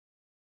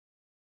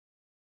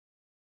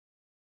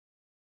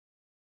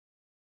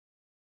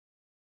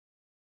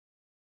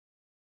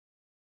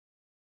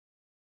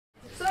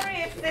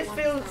if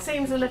this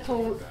seems a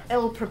little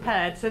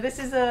ill-prepared, so this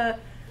is a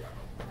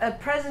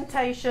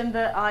presentation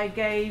that I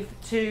gave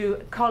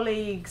to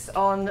colleagues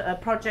on a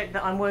project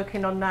that I'm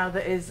working on now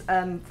that is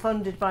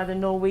funded by the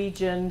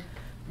Norwegian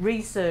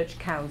Research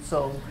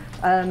Council.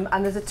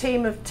 And there's a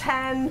team of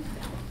 10,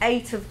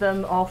 8 of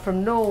them are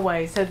from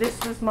Norway. So this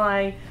was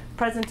my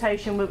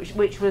presentation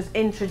which was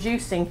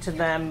introducing to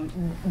them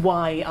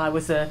why I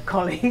was a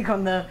colleague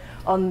on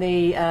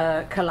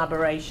the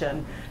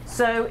collaboration.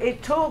 So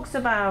it talks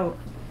about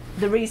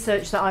the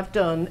research that I've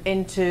done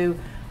into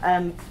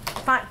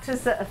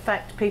factors that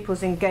affect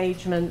people's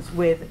engagements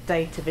with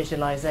data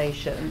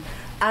visualization.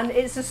 And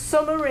it's a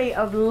summary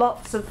of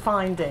lots of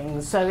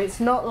findings. So it's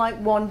not like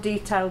one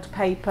detailed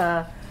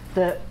paper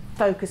that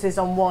focuses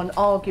on one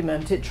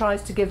argument. It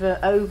tries to give an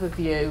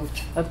overview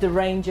of the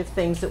range of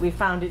things that we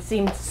found. It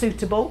seemed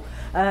suitable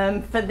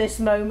for this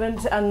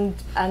moment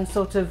and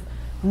sort of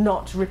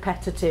not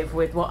repetitive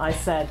with what I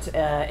said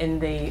in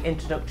the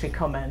introductory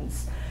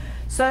comments.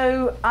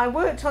 So I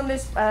worked on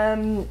this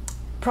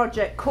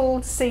project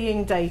called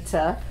Seeing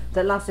Data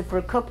that lasted for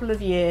a couple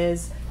of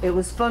years. It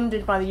was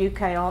funded by the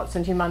UK Arts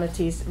and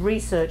Humanities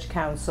Research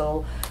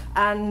Council,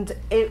 and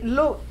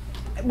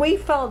we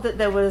felt that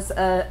there was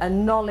a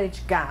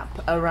knowledge gap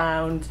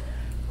around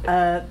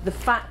the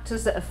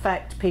factors that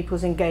affect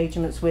people's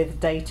engagements with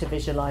data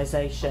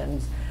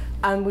visualizations.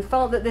 And we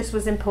felt that this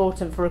was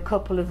important for a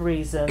couple of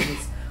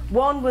reasons.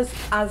 One was,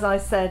 as I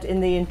said in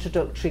the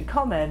introductory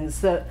comments,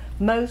 that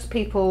most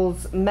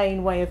people's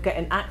main way of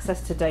getting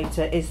access to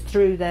data is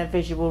through their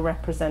visual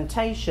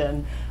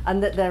representation,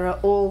 and that there are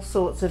all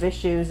sorts of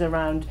issues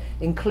around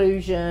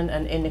inclusion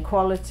and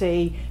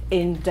inequality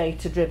in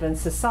data-driven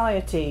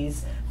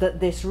societies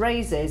that this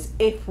raises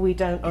if we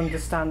don't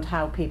understand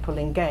how people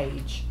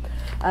engage.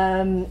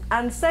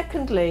 And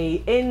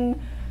secondly,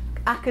 in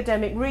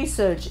academic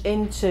research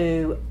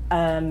into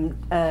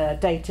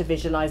data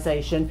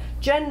visualization,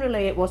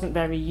 generally it wasn't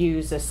very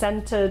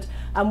user-centered,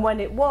 and when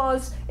it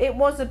was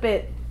a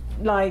bit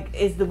like,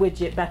 is the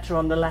widget better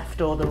on the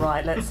left or the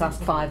right? Let's ask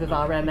 5 of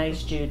our MA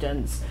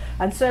students.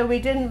 And so we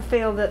didn't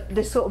feel that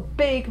this sort of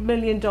big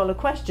million-dollar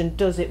question,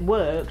 does it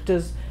work,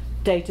 does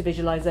data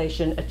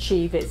visualization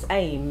achieve its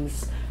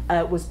aims,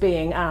 was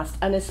being asked,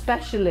 and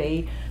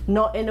especially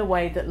not in a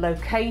way that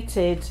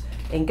located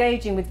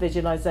engaging with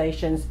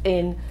visualizations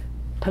in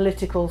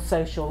political,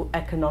 social,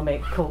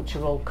 economic,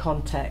 cultural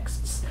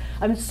contexts.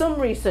 And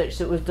some research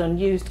that was done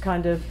used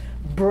kind of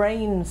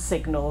brain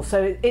signals,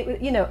 so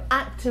it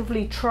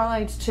actively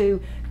tried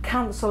to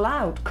cancel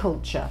out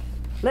culture.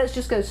 Let's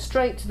just go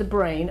straight to the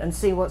brain and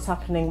see what's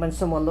happening when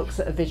someone looks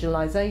at a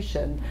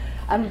visualization.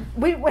 And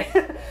we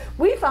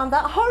found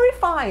that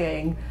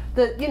horrifying,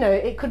 that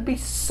it could be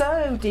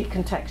so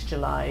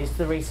decontextualized,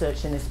 the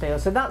research in this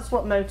field. So that's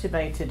what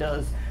motivated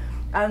us.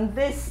 And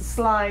this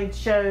slide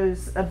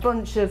shows a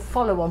bunch of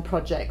follow-on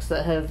projects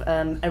that have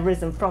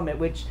arisen from it,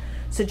 which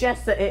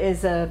suggests that it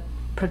is a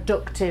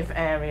productive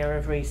area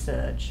of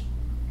research.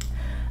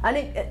 And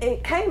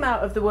it came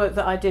out of the work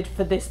that I did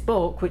for this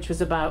book, which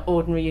was about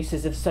ordinary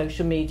uses of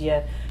social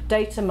media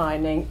data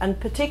mining, and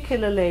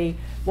particularly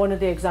one of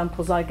the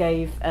examples I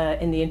gave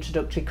in the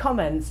introductory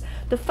comments,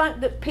 the fact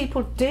that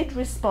people did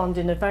respond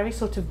in a very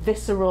sort of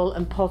visceral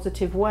and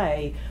positive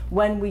way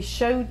when we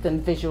showed them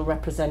visual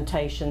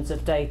representations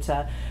of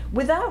data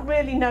without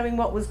really knowing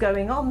what was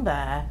going on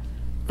there.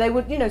 They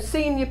would,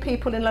 senior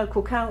people in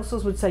local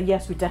councils would say,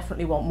 yes, we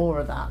definitely want more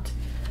of that.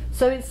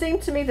 So it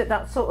seemed to me that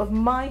that sort of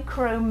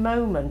micro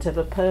moment of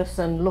a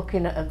person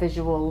looking at a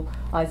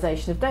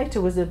visualization of data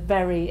was a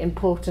very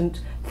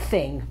important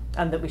thing,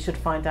 and that we should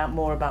find out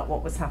more about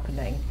what was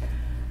happening.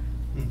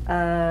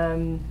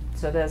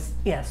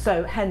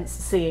 So hence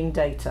Seeing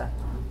Data.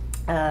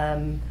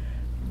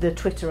 The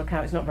Twitter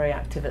account is not very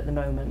active at the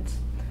moment.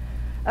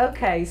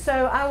 Okay,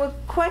 so our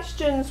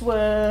questions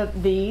were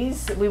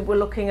these. We were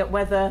looking at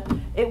whether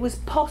it was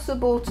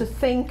possible to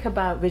think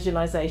about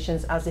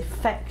visualizations as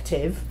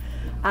effective.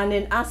 And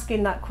in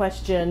asking that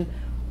question,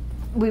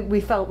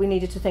 we felt we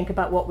needed to think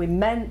about what we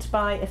meant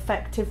by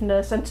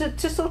effectiveness, and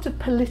to sort of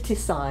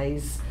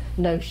politicize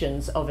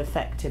notions of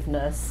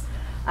effectiveness,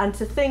 and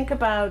to think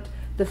about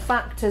the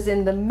factors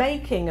in the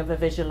making of a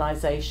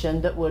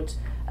visualization that would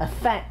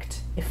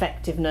affect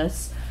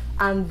effectiveness,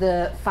 and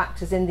the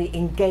factors in the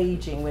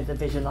engaging with the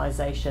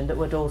visualization that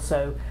would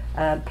also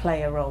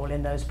play a role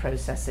in those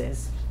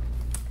processes.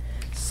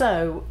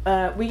 So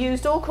we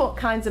used all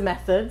kinds of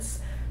methods,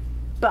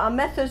 but our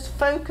methods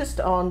focused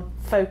on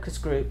focus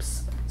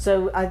groups.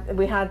 So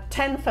we had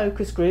 10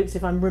 focus groups,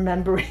 if I'm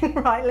remembering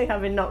rightly,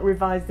 having not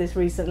revised this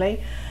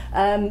recently.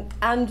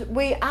 And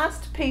we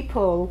asked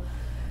people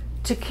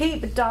to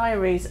keep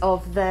diaries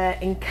of their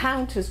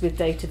encounters with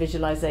data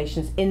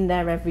visualizations in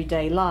their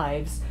everyday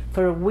lives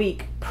for a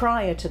week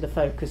prior to the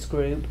focus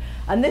group.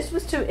 And this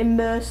was to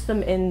immerse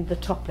them in the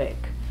topic.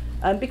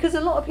 Because a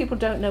lot of people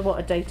don't know what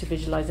a data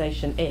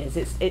visualization is.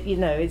 It's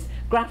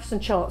graphs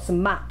and charts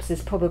and maps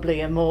is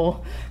probably a more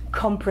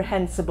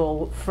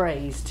comprehensible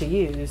phrase to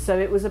use. So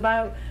it was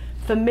about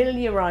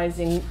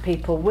familiarising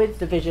people with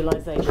the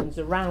visualisations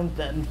around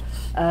them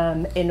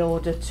in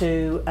order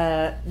to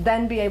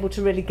then be able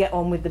to really get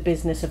on with the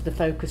business of the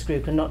focus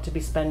group and not to be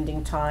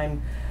spending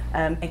time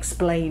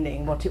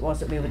explaining what it was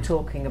that we were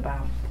talking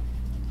about.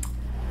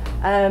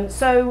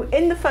 So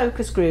in the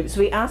focus groups,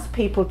 we asked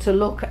people to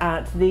look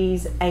at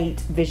these 8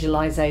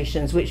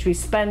 visualizations, which we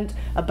spent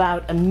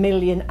about 1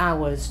 million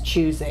hours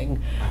choosing.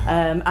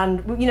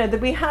 And you know, that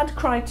we had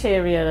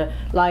criteria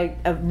like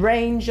a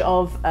range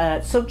of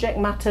subject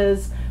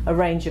matters, a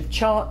range of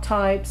chart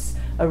types,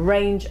 a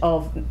range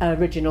of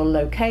original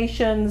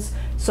locations,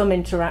 some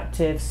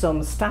interactive,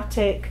 some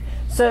static.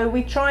 So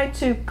we tried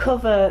to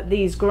cover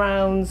these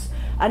grounds,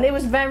 and it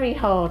was very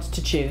hard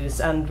to choose,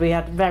 and we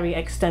had very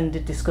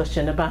extended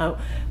discussion about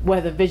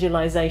whether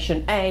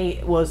visualization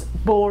A was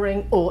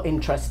boring or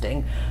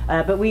interesting,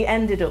 but we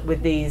ended up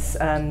with these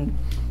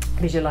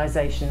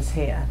visualizations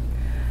here.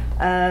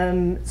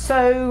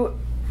 So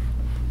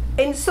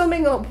in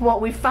summing up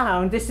what we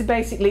found, this is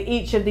basically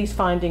each of these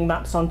finding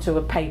maps onto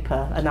a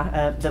paper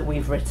that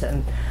we've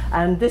written,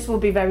 and this will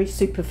be very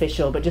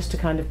superficial, but just to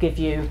kind of give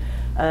you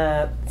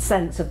a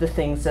sense of the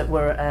things that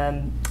were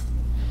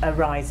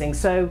arising.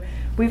 So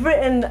we've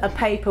written a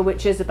paper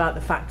which is about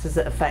the factors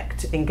that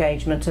affect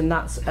engagement, and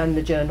that's in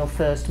the journal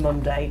First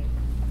Monday,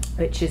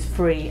 which is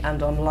free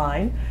and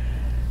online.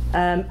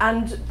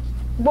 And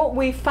what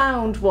we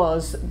found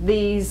was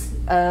these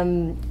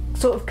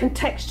sort of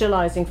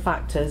contextualizing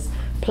factors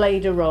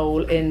played a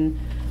role in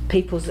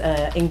people's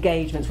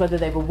engagements, whether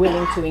they were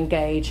willing to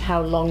engage,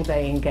 how long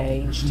they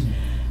engaged.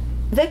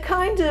 They're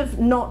kind of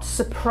not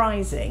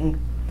surprising.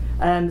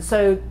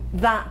 So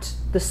that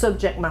the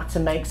subject matter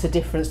makes a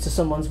difference to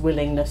someone's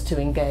willingness to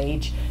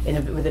engage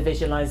with a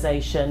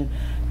visualization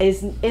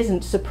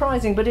isn't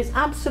surprising, but it's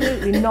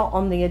absolutely not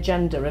on the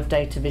agenda of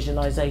data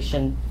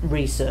visualization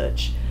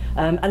research.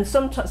 And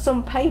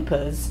some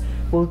papers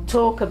will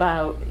talk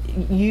about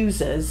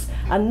users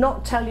and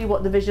not tell you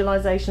what the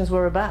visualizations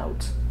were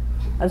about.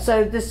 And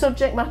so the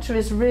subject matter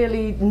is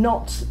really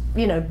not,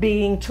 you know,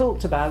 being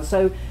talked about.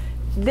 So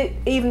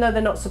even though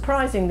they're not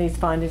surprising, these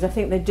findings, I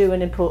think they do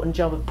an important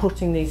job of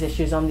putting these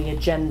issues on the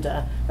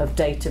agenda of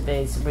data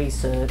viz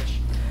research.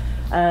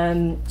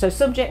 So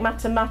subject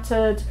matter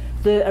mattered,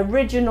 the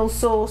original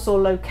source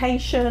or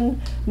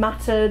location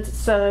mattered,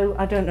 so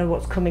I don't know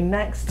what's coming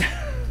next.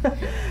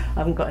 I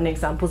haven't got any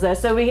examples there.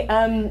 So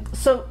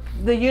so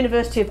the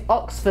University of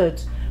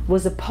Oxford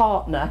was a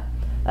partner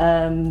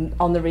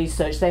on the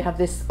research. They have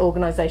this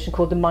organisation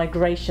called the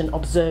Migration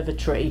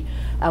Observatory,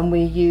 and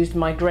we used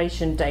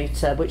migration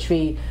data, which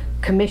we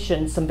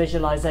commissioned some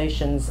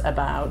visualizations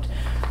about,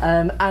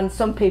 and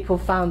some people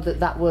found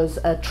that that was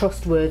a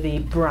trustworthy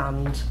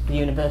brand, the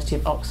University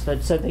of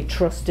Oxford, so they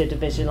trusted a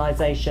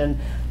visualization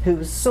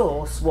whose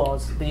source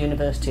was the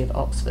University of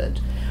Oxford.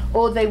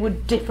 Or they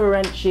would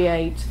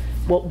differentiate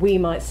what we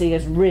might see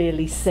as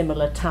really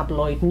similar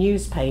tabloid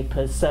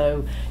newspapers.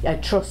 So I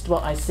trust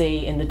what I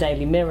see in the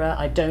Daily Mirror,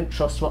 I don't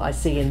trust what I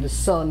see in the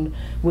Sun,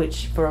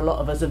 which for a lot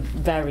of us are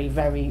very,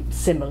 very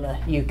similar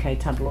UK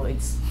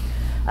tabloids.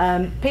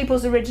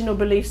 People's original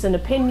beliefs and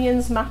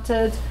opinions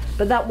mattered,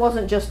 but that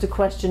wasn't just a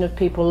question of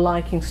people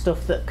liking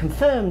stuff that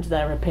confirmed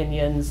their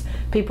opinions.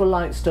 People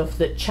liked stuff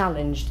that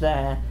challenged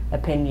their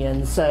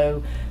opinions.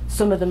 So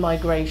some of the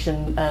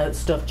migration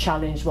stuff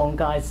challenged one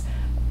guy's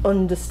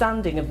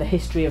understanding of the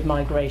history of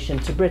migration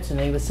to Britain.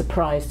 He was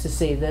surprised to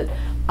see that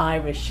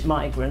Irish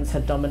migrants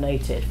had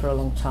dominated for a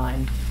long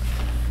time.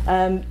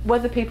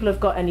 Whether people have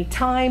got any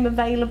time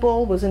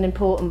available was an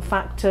important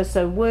factor.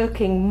 So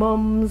working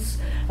mums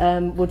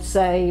would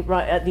say,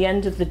 right at the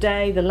end of the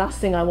day, the last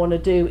thing I want to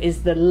do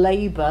is the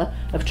labour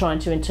of trying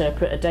to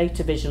interpret a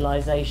data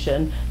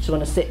visualisation. Just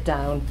want to sit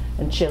down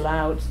and chill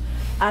out.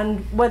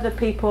 And whether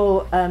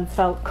people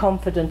felt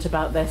confident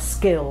about their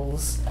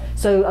skills.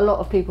 So a lot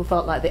of people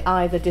felt like they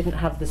either didn't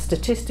have the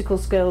statistical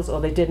skills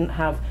or they didn't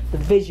have the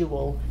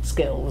visual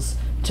skills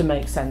to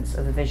make sense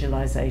of a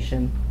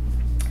visualisation.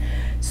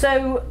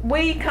 So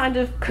we kind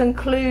of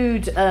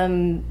conclude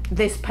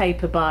this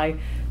paper by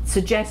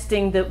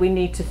suggesting that we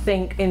need to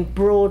think in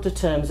broader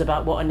terms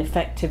about what an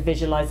effective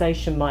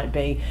visualisation might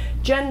be.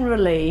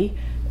 Generally,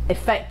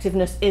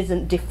 effectiveness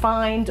isn't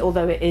defined,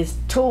 although it is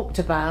talked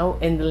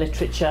about in the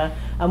literature,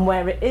 and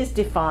where it is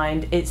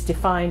defined, it's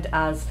defined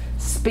as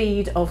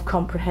speed of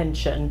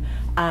comprehension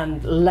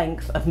and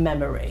length of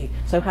memory.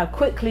 So how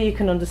quickly you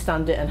can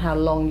understand it and how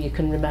long you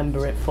can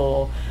remember it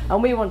for.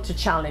 And we want to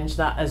challenge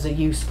that as a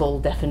useful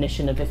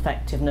definition of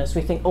effectiveness.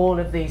 We think all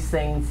of these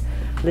things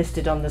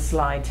listed on the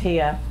slide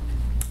here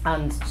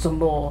and some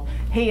more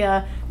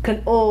here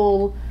can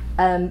all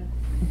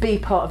be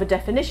part of a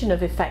definition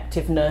of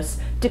effectiveness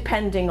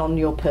depending on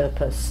your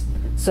purpose.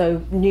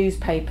 So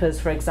newspapers,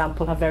 for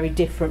example, have very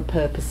different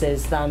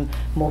purposes than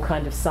more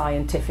kind of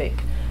scientific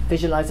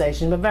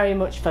visualization. We're very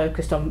much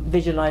focused on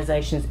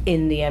visualizations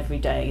in the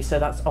everyday, so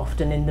that's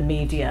often in the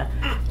media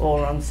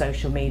or on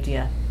social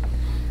media.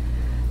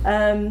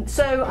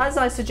 So as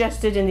I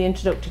suggested in the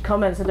introductory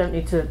comments, I don't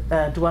need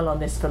to dwell on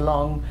this for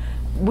long,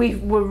 we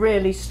were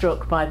really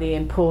struck by the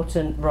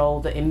important role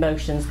that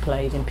emotions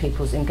played in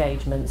people's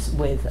engagements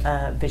with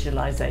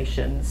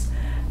visualizations.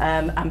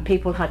 And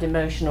people had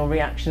emotional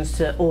reactions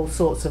to all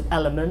sorts of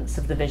elements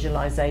of the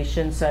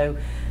visualization. So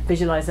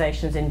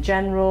visualizations in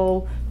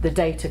general, the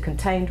data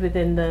contained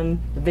within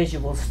them, the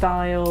visual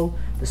style,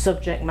 the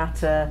subject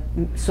matter,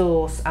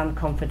 source, and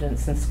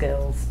confidence and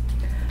skills.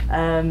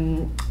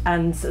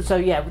 And so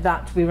yeah,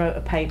 that we wrote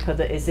a paper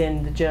that is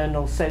in the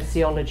journal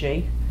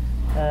Sociology,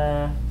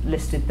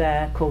 listed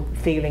there, called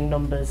Feeling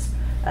Numbers,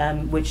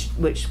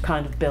 which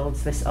kind of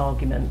builds this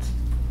argument.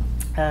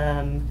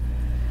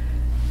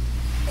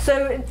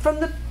 So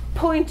from the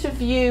point of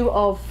view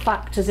of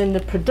factors in the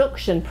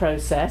production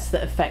process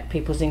that affect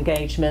people's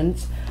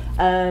engagement,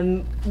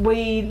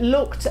 we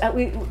looked at,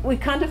 we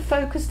kind of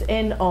focused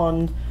in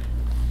on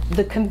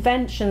the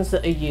conventions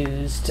that are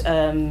used,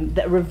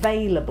 that are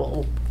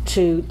available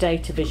to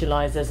data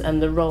visualizers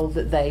and the role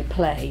that they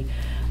play.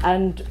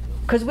 And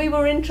because we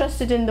were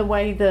interested in the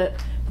way that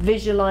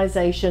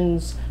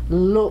visualizations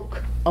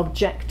look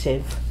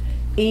objective,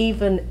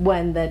 even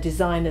when their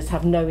designers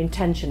have no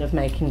intention of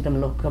making them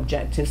look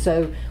objective.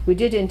 So we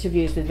did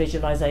interviews with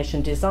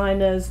visualization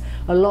designers.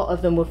 A lot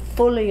of them were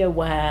fully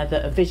aware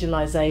that a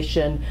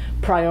visualization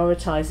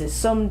prioritizes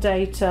some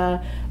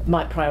data,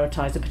 might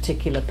prioritize a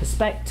particular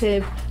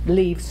perspective,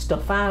 leave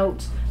stuff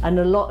out, and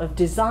a lot of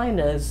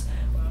designers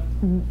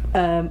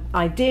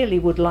ideally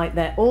would like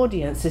their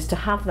audiences to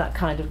have that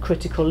kind of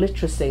critical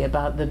literacy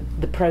about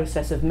the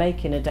process of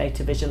making a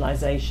data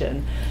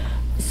visualization.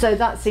 So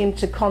that seemed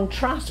to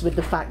contrast with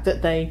the fact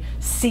that they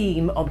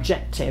seem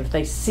objective,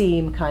 they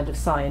seem kind of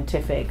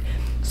scientific.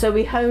 So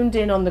we honed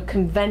in on the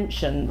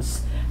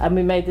conventions, and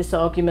we made this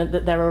argument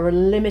that there are a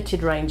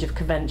limited range of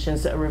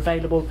conventions that are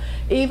available,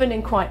 even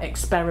in quite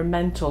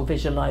experimental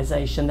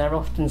visualization. They're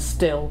often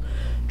still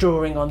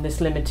drawing on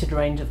this limited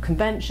range of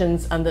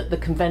conventions, and that the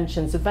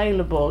conventions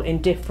available in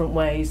different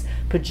ways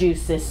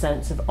produce this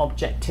sense of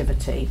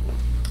objectivity,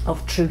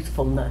 of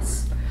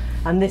truthfulness.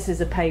 And this is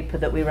a paper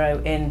that we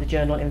wrote in the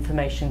journal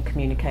Information,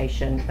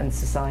 Communication and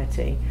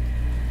Society.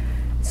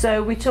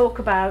 So we talk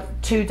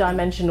about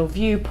two-dimensional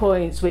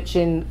viewpoints, which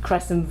in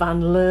Crescent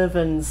van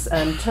Leuven's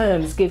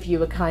terms give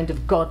you a kind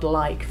of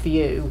godlike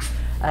view,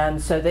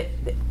 so that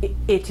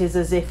it is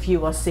as if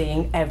you are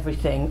seeing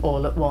everything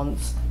all at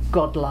once,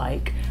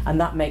 godlike,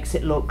 and that makes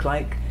it look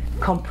like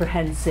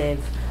comprehensive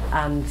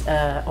and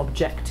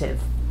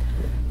objective.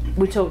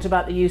 We talked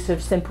about the use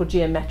of simple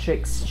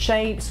geometric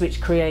shapes,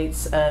 which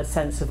creates a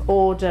sense of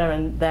order,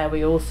 and there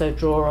we also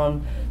draw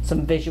on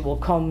some visual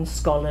comms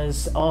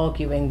scholars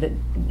arguing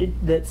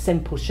that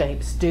simple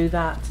shapes do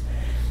that.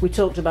 We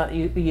talked about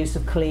the use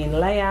of clean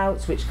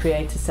layouts, which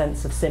create a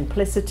sense of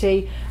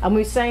simplicity, and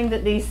we're saying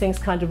that these things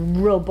kind of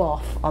rub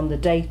off on the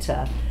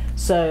data.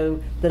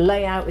 So the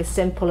layout is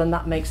simple, and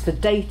that makes the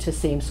data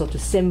seem sort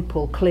of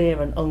simple,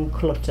 clear and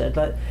uncluttered.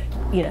 But,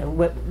 you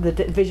know, the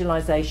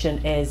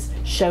visualization is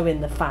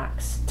showing the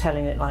facts,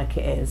 telling it like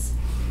it is.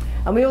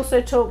 And we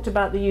also talked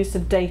about the use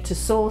of data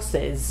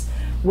sources,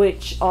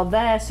 which are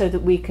there so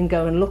that we can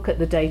go and look at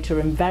the data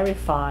and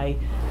verify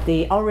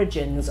the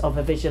origins of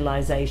a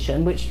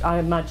visualization, which I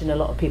imagine a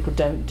lot of people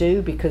don't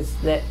do because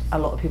a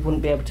lot of people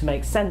wouldn't be able to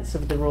make sense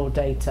of the raw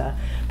data.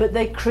 But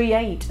they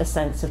create a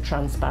sense of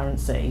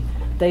transparency.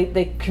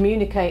 They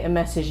communicate a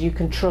message: you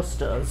can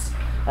trust us.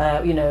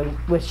 You know,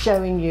 we're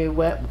showing you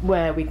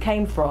where we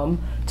came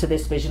from to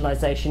this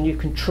visualization. You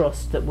can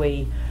trust that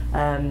we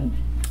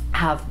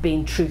have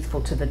been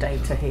truthful to the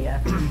data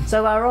here.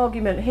 So our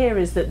argument here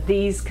is that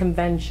these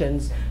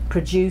conventions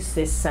produce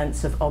this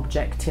sense of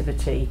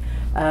objectivity,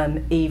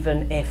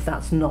 even if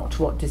that's not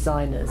what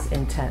designers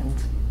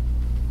intend.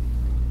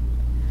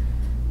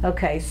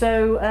 Okay,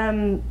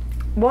 so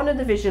one of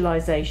the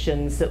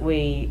visualizations that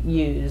we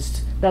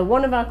used, now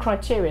one of our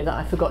criteria that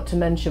I forgot to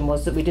mention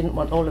was that we didn't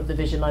want all of the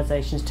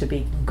visualizations to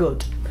be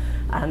good.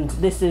 And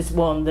this is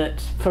one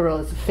that for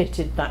us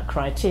fitted that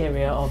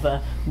criteria of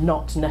a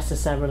not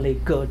necessarily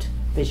good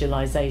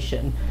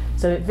visualization.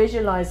 So it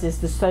visualizes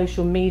the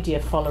social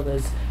media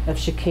followers of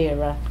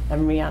Shakira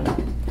and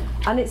Rihanna.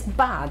 And it's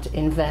bad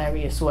in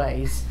various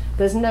ways.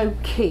 There's no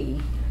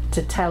key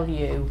to tell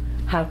you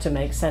how to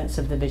make sense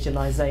of the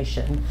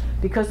visualization,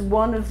 because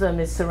one of them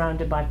is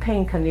surrounded by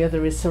pink and the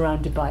other is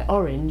surrounded by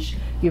orange.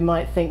 You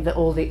might think that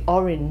all the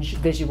orange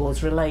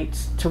visuals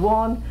relate to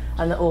one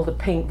and that all the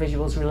pink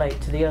visuals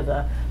relate to the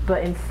other,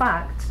 but in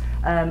fact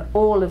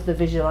all of the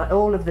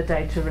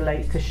data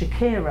relates to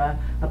Shakira,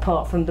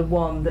 apart from the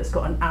one that's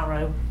got an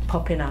arrow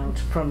popping out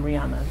from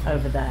Rihanna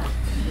over there.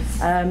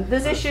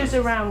 There's issues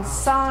around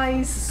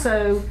size.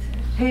 So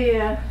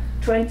here,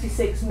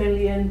 26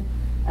 million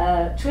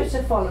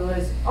Twitter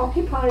followers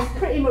occupies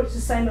pretty much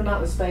the same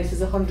amount of space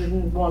as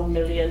 101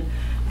 million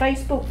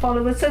Facebook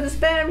followers. So there's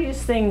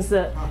various things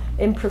that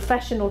in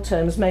professional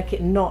terms make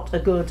it not a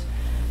good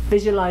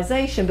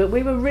visualization, but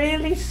we were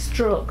really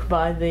struck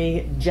by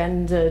the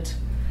gendered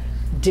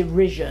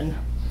derision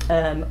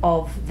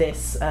of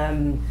this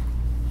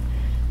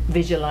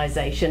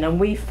visualization, and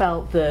we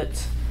felt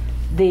that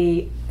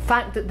the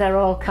fact that there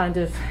are kind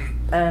of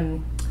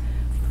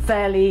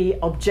fairly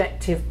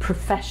objective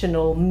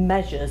professional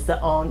measures that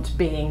aren't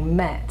being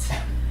met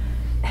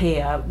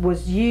here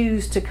was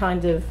used to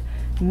kind of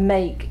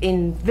make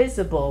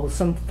invisible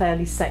some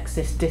fairly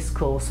sexist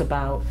discourse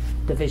about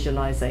the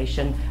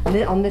visualization. And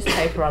on this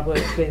paper I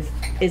worked with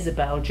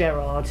Isabel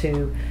Gerard,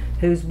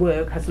 whose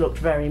work has looked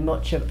very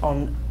much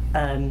on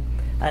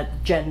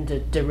gender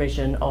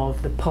derision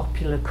of the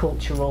popular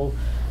cultural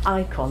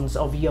icons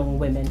of young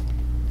women.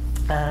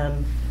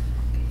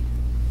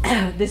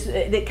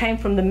 It came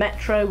from the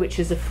Metro, which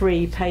is a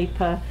free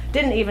paper.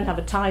 Didn't even have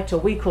a title.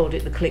 We called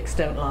it The Clicks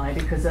Don't Lie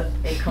because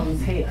it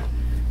comes here,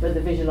 but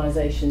the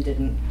visualization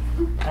didn't.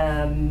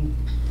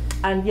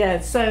 And yeah,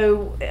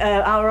 so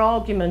our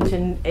argument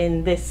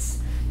in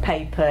this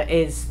paper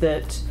is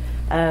that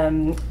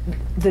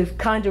the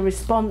kind of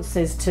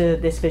responses to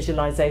this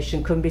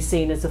visualization can be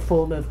seen as a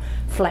form of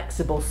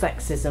flexible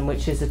sexism,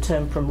 which is a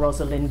term from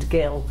Rosalind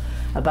Gill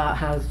about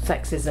how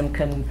sexism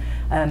can,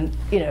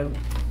 you know,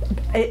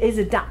 is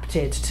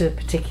adapted to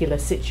particular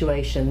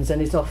situations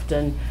and is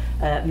often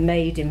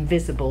made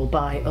invisible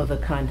by other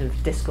kind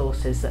of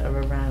discourses that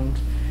are around.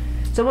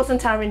 So it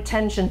wasn't our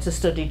intention to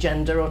study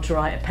gender or to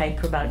write a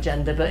paper about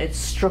gender, but it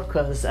struck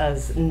us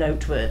as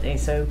noteworthy,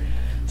 so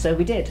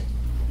we did.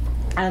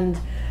 And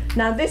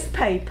now this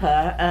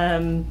paper,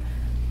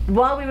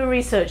 while we were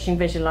researching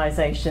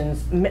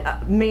visualizations,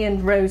 me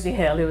and Rosie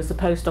Hill, who was the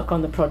postdoc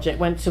on the project,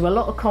 went to a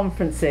lot of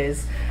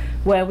conferences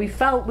where we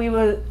felt we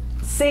were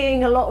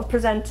seeing a lot of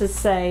presenters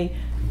say,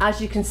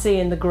 as you can see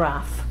in the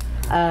graph,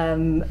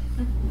 and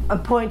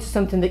point to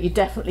something that you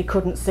definitely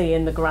couldn't see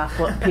in the graph,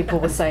 what people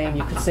were saying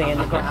you could see in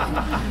the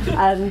graph.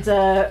 And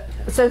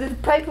so the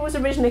paper was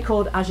originally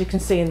called As You Can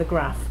See in the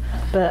Graph,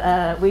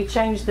 but we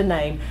changed the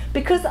name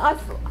because I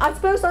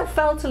suppose I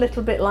felt a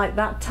little bit like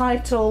that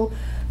title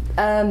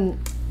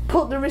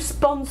put the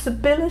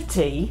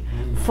responsibility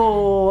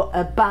for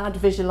a bad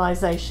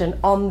visualization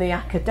on the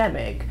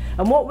academic.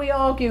 And what we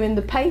argue in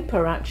the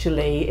paper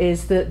actually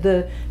is that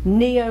the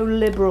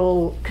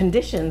neoliberal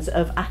conditions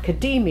of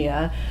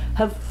academia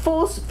have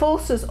forced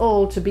us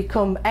all to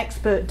become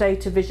expert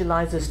data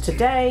visualizers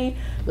today.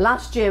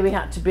 Last year we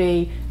had to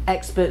be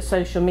expert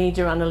social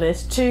media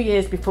analysts. 2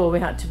 years before we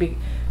had to be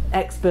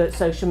expert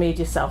social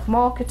media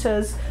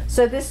self-marketers.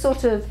 So this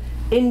sort of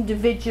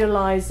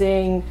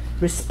individualizing,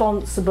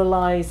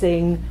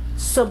 responsibilizing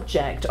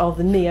subject of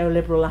the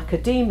neoliberal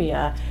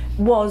academia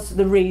was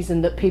the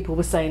reason that people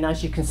were saying,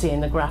 as you can see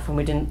in the graph, and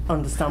we didn't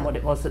understand what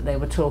it was that they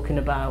were talking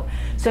about.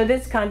 So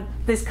this kind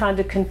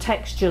of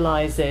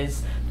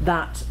contextualizes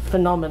that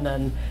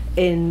phenomenon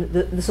in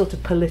the sort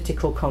of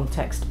political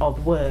context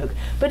of work.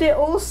 But it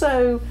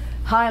also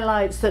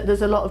highlights that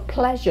there's a lot of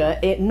pleasure,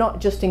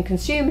 not just in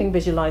consuming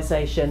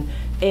visualization,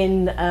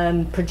 in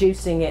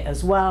producing it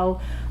as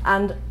well.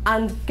 And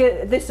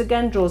this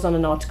again draws on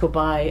an article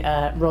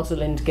by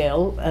Rosalind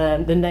Gill.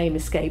 The name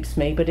escapes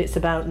me, but it's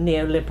about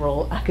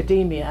neoliberal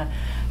academia.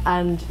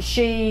 And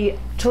she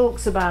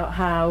talks about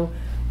how,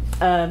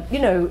 you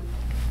know,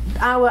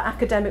 our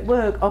academic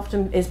work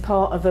often is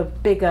part of a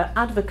bigger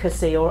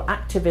advocacy or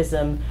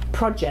activism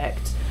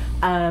project.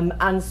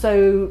 And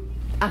so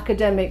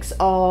academics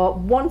are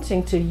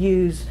wanting to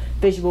use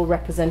visual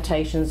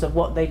representations of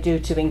what they do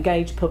to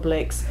engage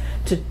publics,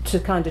 to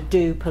kind of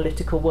do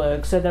political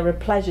work. So there are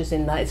pleasures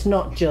in that. It's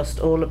not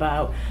just all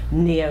about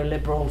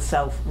neoliberal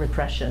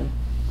self-repression.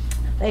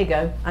 There you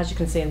go, as you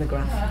can see in the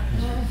graph.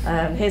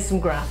 Here's some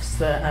graphs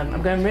that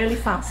I'm going really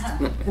fast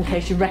in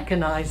case you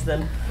recognise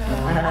them.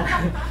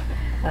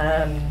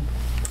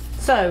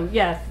 So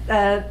yeah,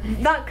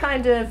 that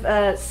kind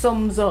of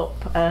sums up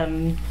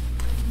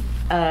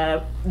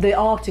the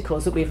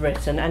articles that we've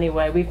written.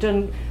 Anyway, we've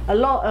done a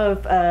lot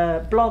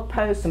of blog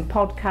posts and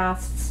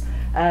podcasts,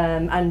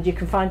 and you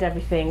can find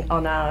everything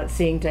on our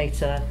Seeing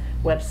Data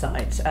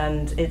website.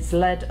 And it's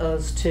led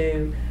us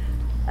to,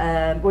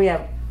 well,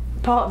 yeah,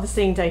 part of the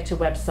Seeing Data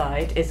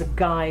website is a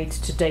guide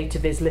to data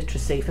viz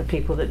literacy for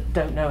people that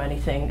don't know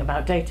anything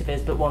about data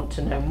viz but want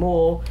to know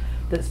more.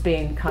 That's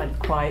been kind of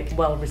quite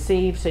well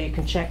received, so you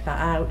can check that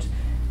out.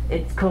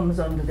 It comes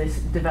under this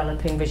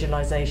developing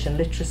visualization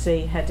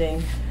literacy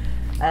heading.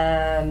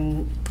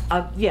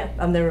 Yeah,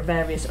 and there are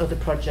various other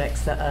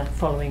projects that are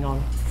following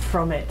on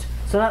from it.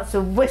 So that's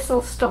a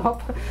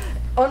whistle-stop,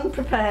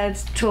 unprepared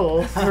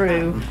tour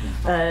through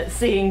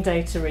Seeing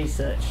Data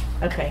research.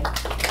 Okay.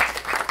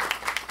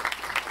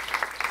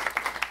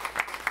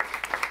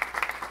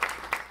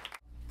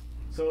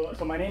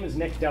 So my name is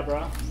Nick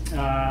Deborah.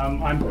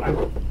 I'm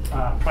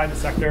private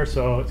sector,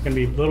 so it's going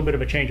to be a little bit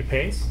of a change of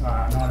pace.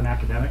 I'm not an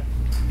academic.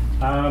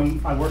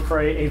 I work for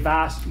a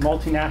vast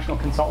multinational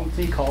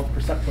consultancy called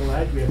Perceptual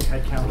Edge. We have a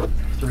headcount of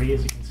 3,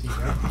 as you can see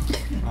here.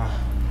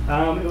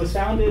 It was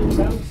founded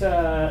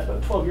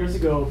about 12 years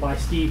ago by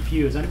Steve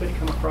Few. Has anybody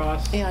come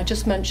across? Yeah, I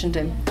just mentioned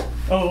him.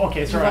 Oh,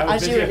 okay, sorry. I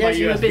was busy with my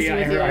USB.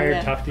 I heard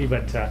yeah. Tufty,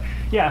 but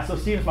yeah, so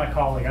Steve is my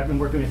colleague. I've been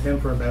working with him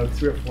for about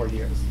 3 or 4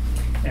 years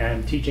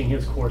and teaching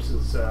his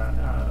courses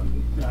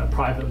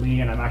privately,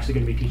 and I'm actually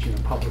going to be teaching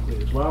them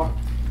publicly as well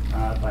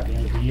by the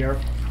end of the year.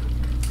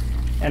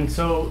 And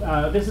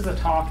so this is a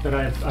talk that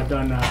I've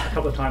done a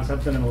couple of times. I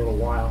haven't done it in a little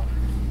while.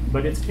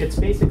 But it's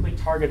basically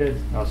targeted,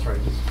 just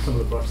some of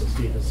the books that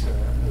Steve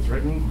has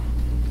written.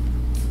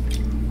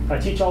 I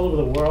teach all over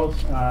the world,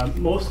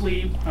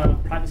 mostly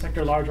private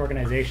sector, large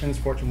organizations,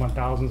 Fortune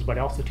 1000s, but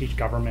I also teach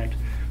government,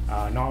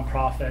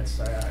 nonprofits,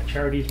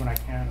 charities when I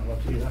can. I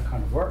love to do that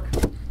kind of work.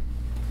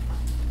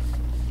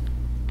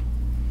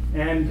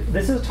 And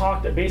this is a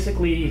talk that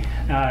basically,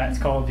 it's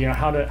called,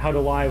 how to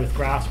lie with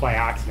graphs by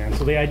accident.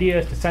 So the idea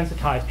is to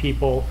sensitize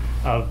people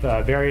of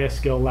various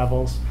skill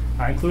levels,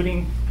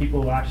 including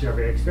people who actually are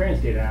very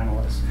experienced data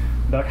analysts,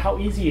 about how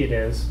easy it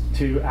is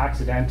to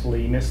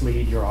accidentally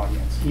mislead your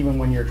audience, even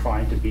when you're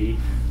trying to be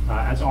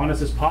as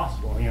honest as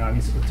possible.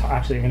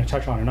 Actually, I'm going to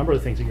touch on a number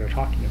of things that you're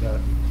talking about.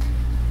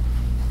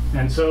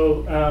 And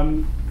so,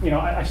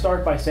 I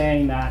start by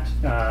saying that,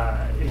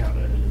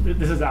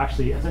 this is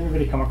actually, has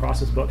anybody come across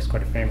this book? It's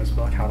quite a famous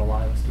book, How to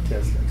Lie with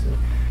Statistics.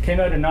 It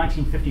came out in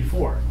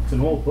 1954. It's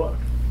an old book.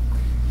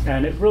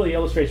 And it really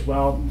illustrates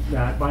well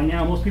that by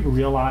now most people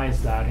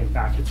realize that, in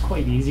fact, it's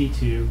quite easy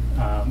to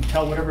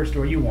tell whatever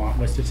story you want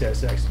with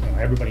statistics.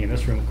 Everybody in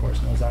this room, of course,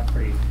 knows that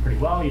pretty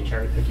well. You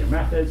cherry pick your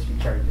methods, you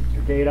cherry pick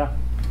your data.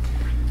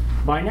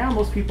 By now,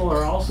 most people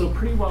are also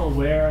pretty well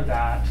aware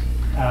that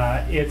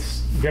it's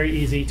very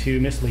easy to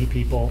mislead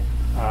people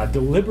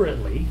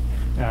deliberately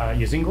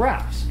using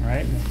graphs,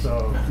 right? And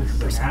so this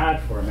is an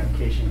ad for a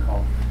medication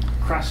called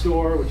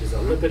Crestor, which is a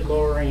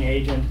lipid-lowering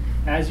agent.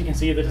 As you can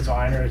see, the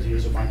designers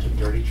use a bunch of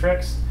dirty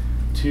tricks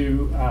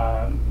to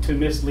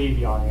mislead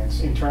the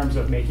audience in terms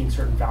of making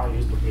certain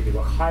values maybe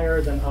look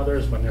higher than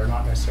others when they're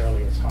not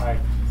necessarily as high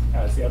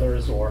as the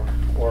others, or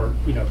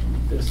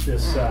this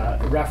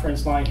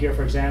reference line here,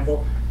 for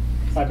example.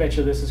 I bet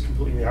you this is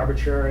completely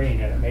arbitrary, and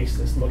yet it makes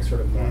this look sort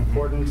of more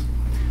important.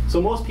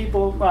 So most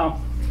people, well,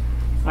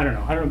 I don't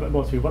know about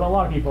most people, but a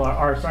lot of people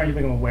are starting to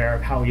become aware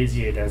of how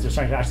easy it is. They're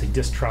starting to actually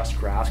distrust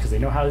graphs because they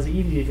know how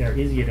easy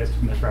it is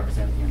to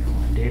misrepresent the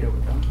underlying data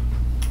with them.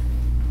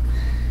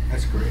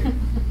 That's great.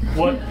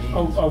 What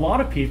a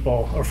lot of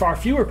people, or far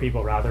fewer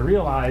people rather,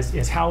 realize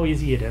is how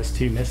easy it is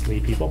to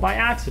mislead people by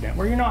accident,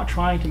 where you're not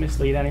trying to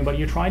mislead anybody,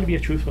 you're trying to be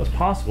as truthful as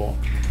possible,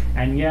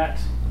 and yet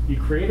you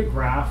create a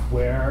graph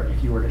where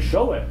if you were to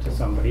show it to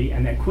somebody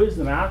and then quiz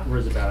them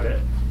afterwards about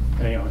it,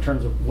 in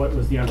terms of what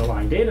was the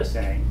underlying data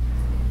saying,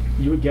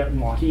 you would get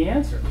wonky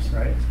answers,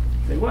 right?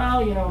 Say,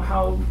 well,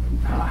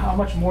 how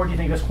much more do you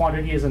think this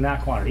quantity is than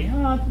that quantity?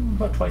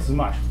 About twice as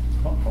much.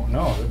 Oh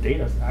no, the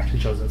data actually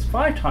shows it's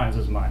 5 times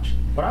as much.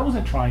 But I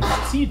wasn't trying to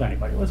deceive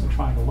anybody. I wasn't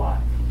trying to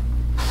lie.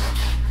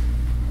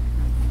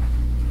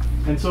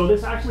 And so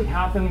this actually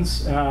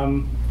happens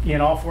in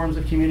all forms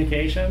of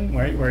communication,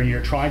 right, where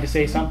you're trying to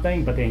say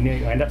something, but then you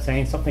end up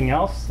saying something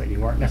else that you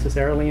weren't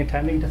necessarily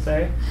intending to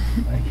say,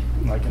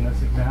 like in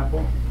this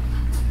example,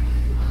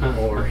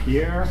 or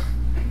here.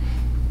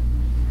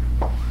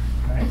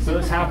 Right, so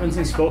this happens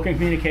in spoken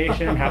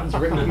communication, happens in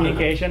written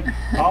communication,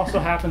 also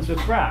happens with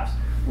graphs,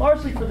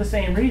 largely for the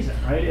same reason,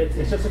 right?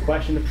 It's just a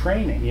question of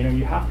training.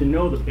 You have to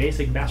know the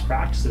basic best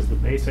practices, the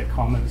basic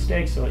common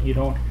mistakes, so that you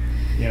don't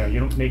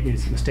make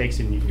these mistakes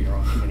in your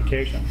own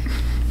communication.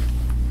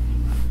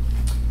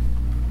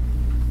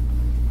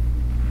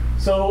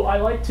 So I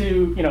like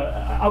to,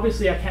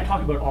 obviously I can't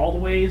talk about all the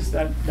ways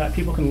that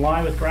people can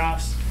lie with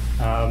graphs.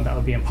 That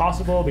would be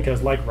impossible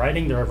because, like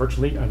writing, there are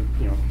virtually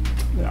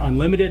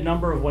unlimited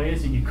number of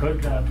ways that you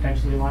could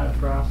potentially lie with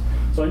graphs.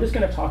 So I'm just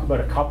going to talk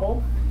about a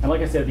couple. And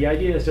like I said, the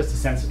idea is just to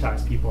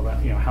sensitize people that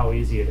how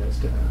easy it is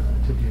to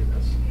do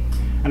this.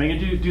 And I'm going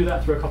to do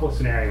that through a couple of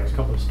scenarios, a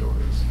couple of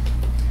stories.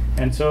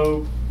 And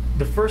so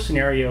the first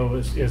scenario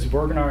is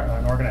we're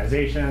an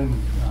organization.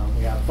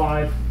 We have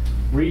 5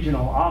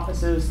 regional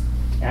offices,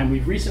 and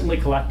we've recently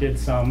collected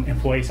some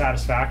employee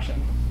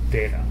satisfaction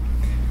data.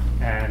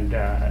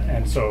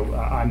 And so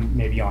I'm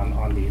maybe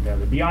on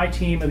the BI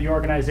team of the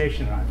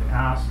organization, and I've been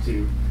asked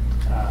to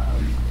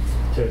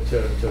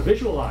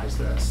visualize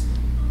this.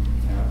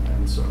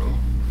 And so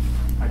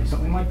I do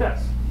something like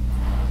this.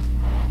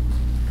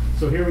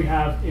 So here we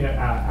have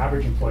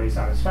average employee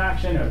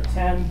satisfaction out of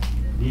 10.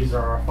 These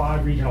are our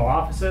 5 regional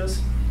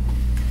offices.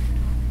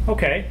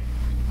 Okay,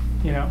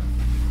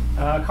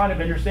 kind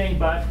of interesting,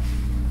 but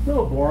a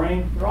little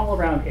boring. They're all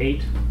around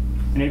 8.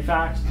 And in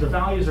fact, the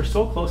values are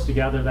so close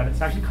together that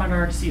it's actually kind of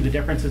hard to see the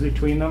differences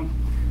between them.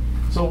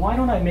 So why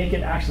don't I make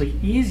it actually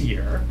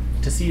easier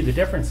to see the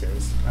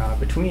differences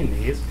between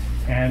these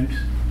and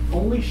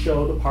only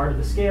show the part of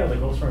the scale that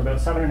goes from about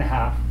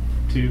 7.5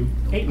 to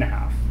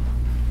 8.5.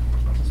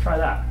 Let's try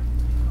that.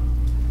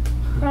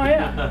 Oh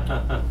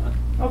yeah.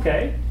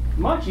 Okay,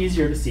 much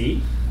easier to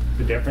see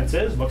the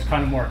differences. Looks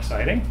kind of more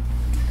exciting.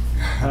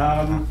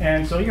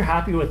 And so you're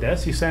happy with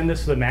this. You send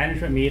this to the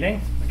management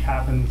meeting, which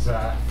happens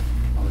on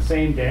the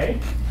same day.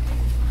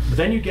 But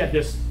then you get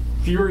this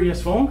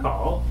furious phone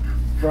call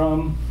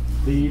from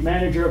the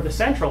manager of the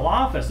central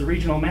office, the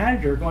regional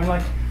manager, going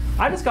like,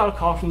 I just got a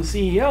call from the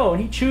CEO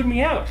and he chewed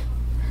me out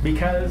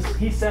because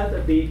he said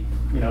that the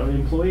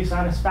employee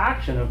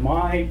satisfaction of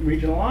my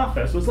regional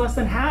office was less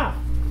than half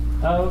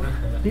of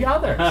the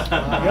others.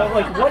 You know,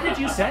 like, what did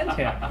you send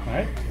him,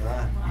 right?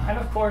 Yeah. And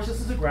of course,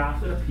 this is a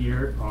graph that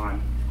appeared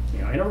on,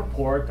 you know, in a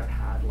report that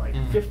had like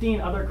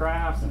 15 other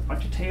graphs and a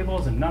bunch of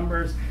tables and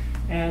numbers,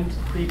 and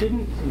they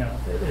didn't, you know,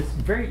 it's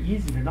very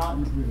easy to not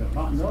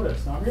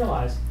notice, not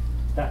realize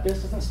that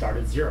this doesn't start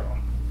at 0,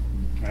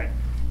 right?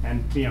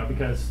 And, you know,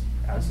 because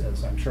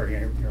as I'm sure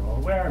you're all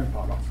aware, and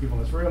probably lots of people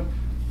in this room,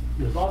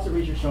 there's lots of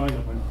research showing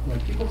that when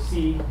people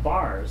see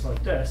bars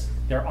like this,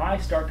 their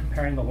eyes start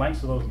comparing the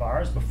lengths of those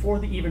bars before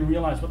they even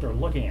realize what they're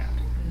looking at,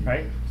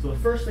 right? So the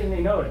first thing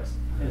they notice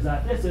is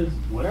that this is,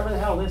 whatever the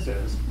hell this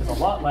is a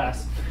lot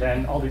less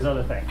than all these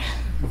other things,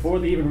 before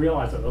they even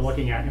realize that they're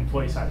looking at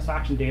employee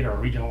satisfaction data or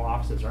regional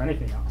offices or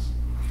anything else.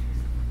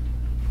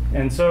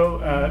 And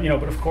so, you know,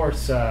 but of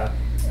course, a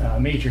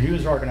major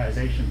news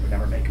organization would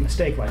never make a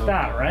mistake like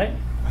that, right?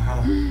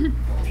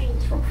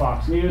 It's from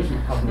Fox News from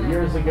a couple of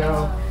years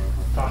ago,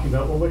 talking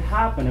about what would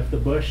happen if the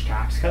Bush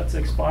tax cuts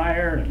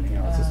expired, and, you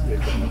know, it's just the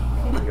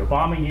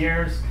Obama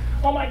years.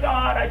 Oh my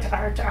God,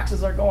 our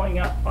taxes are going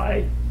up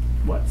by,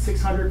 what,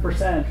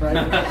 600%, right?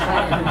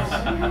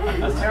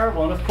 It's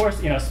terrible. And of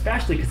course, you know,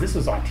 especially because this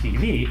was on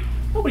TV,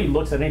 nobody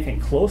looks at anything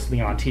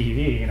closely on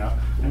TV, you know.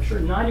 I'm sure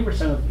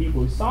 90% of the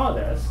people who saw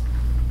this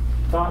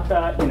thought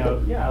that, you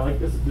know, yeah, like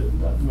this, you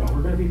know,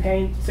 we're going to be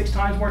paying 6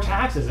 times more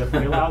taxes if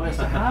we allow this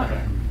to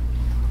happen.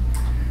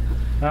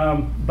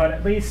 But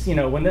at least, you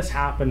know, when this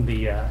happened, the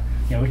you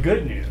know, the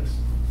good news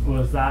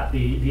was that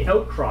the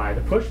outcry,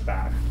 the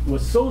pushback,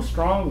 was so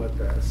strong with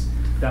this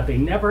that they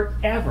never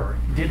ever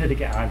did it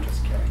again. I'm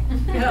just kidding.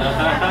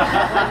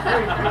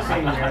 Very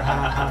same year,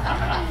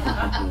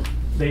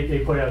 they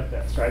put out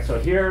this, right? So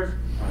here,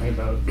 talking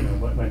about, you know,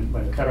 when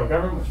the federal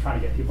government was trying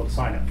to get people to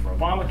sign up for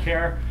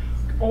Obamacare,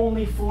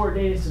 only 4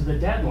 days to the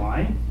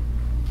deadline,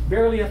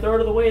 barely a third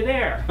of the way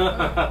there.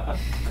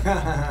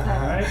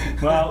 Right?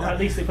 Well, at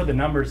least they put the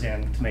numbers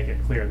in to make it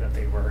clear that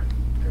they were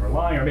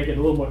lying, or make it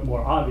a little bit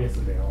more obvious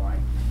that they were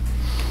lying.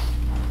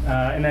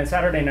 And then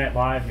Saturday Night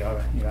Live, you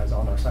guys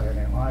all know Saturday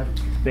Night Live,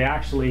 they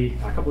actually,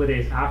 a couple of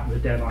days after the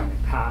deadline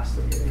had passed,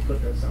 they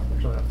put this up,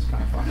 which I thought was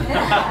kind of fun.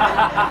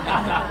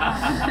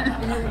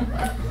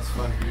 That's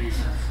funny.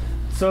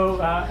 So,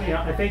 you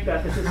know, I think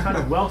that this is kind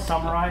of well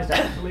summarized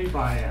actually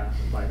by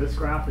this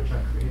graph, which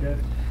I created,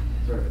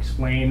 sort of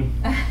explain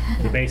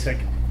the basic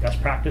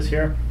best practice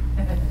here.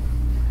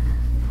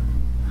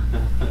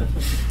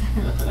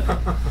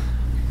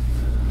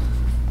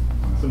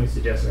 Somebody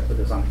suggested I put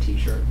this on a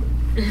t-shirt, but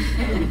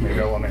maybe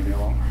I will, maybe I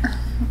won't.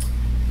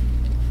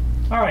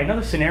 All right,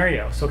 another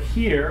scenario. So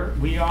here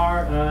we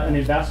are an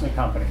investment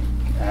company.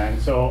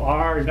 And so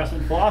our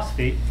investment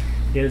philosophy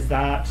is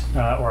that,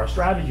 or our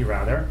strategy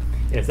rather,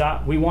 is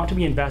that we want to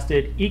be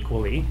invested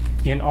equally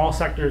in all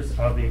sectors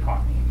of the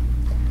economy.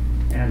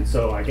 And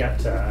so I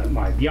get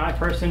my BI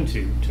person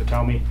to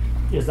tell me,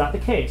 is that the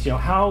case? You know,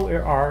 how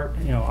are,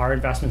 you know, our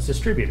investments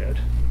distributed?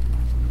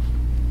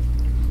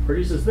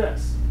 Produces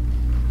this.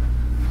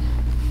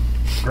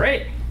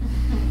 Great,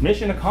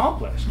 mission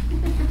accomplished,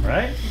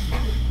 right?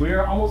 We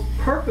are almost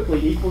perfectly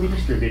equally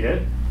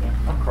distributed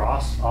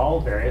across all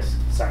various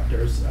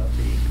sectors of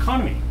the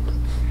economy.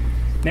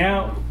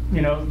 Now,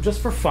 you know,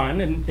 just for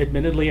fun, and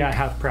admittedly I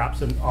have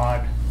perhaps an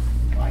odd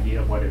idea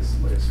of what is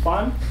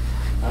fun,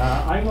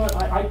 I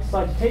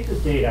decided to take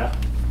this data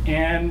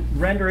and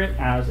render it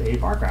as a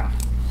bar graph.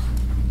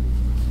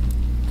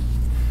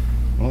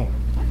 Oh.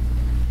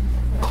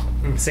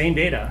 Same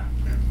data,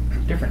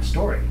 different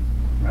story,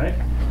 right?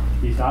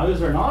 These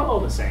values are not all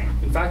the same.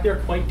 In fact, they're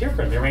quite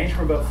different. They range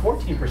from about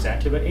 14%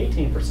 to about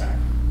 18%,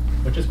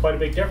 which is quite a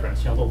big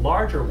difference. You know, the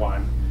larger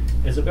one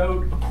is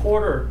about a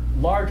quarter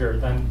larger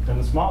than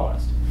the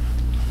smallest.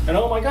 And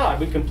oh my God,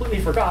 we completely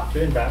forgot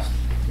to invest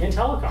in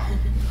telecom,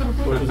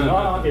 which is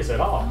not obvious at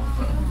all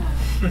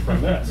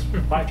from this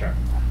pie chart.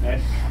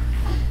 Right?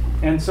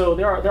 And so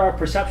there are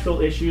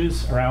perceptual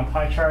issues around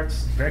pie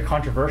charts. It's very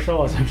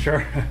controversial, as I'm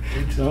sure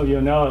some of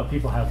you know.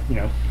 People have, you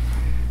know,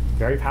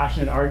 very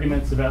passionate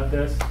arguments about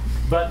this.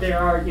 But there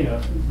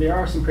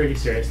are some pretty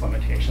serious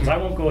limitations. I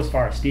won't go as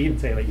far as Steve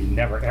and say that you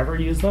never ever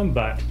use them,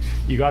 but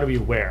you got to be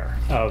aware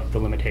of the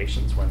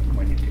limitations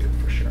when you do,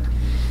 for sure.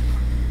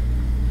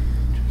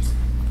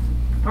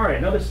 All right,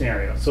 another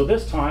scenario. So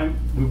this time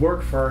we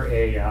work for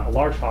a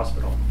large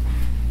hospital.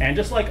 And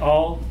just like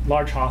all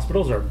large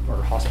hospitals, or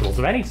hospitals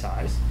of any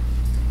size,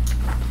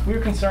 we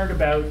were concerned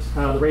about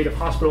the rate of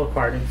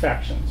hospital-acquired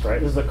infections,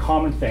 right? This is a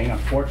common thing,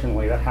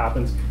 unfortunately, that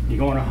happens. You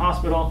go in a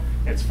hospital,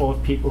 it's full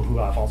of people who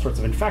have all sorts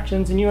of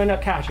infections, and you end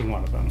up catching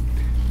one of them.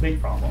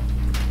 Big problem.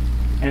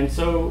 And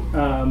so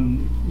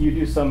you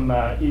do some,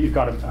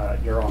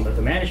 you're on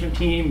the management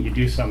team, you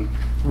do some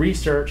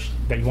research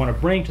that you want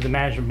to bring to the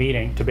management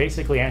meeting to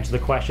basically answer the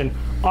question,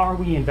 are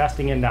we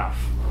investing enough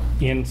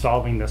in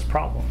solving this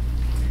problem?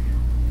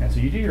 And so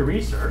you do your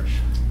research,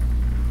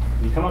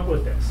 and you come up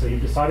with this. So you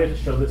decided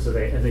to show this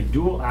as a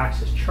dual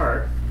axis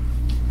chart.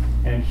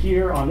 And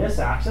here on this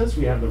axis,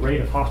 we have the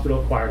rate of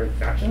hospital-acquired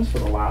infections for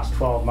the last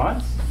 12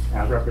 months,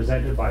 as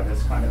represented by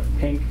this kind of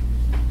pink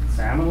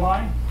salmon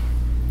line.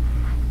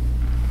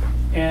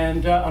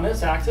 And on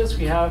this axis,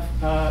 we have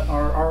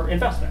our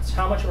investments.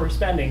 How much are we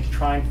spending to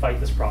try and fight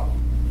this problem?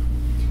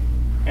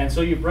 And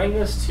so you bring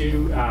this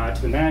to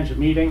the management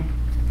meeting,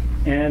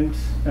 and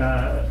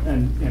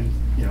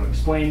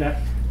explain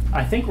that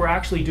I think we're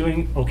actually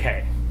doing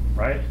okay,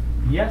 right?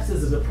 Yes,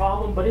 this is a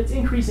problem, but it's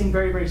increasing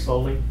very, very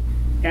slowly,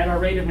 and our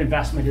rate of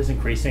investment is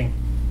increasing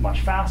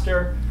much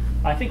faster.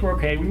 I think we're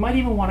okay. We might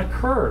even want to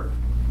curb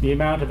the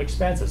amount of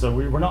expenses. So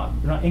we're not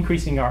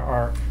increasing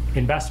our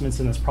investments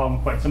in this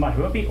problem quite so much.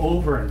 We might be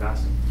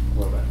over-investing a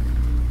little bit.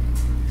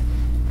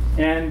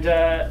 And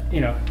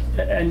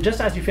and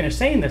just as you finish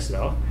saying this,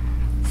 though,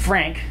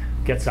 Frank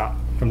gets up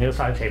from the other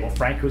side of the table.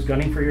 Frank, who's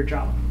gunning for your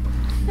job,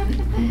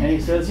 and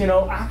he says,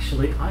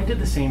 actually, I did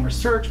the same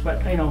research,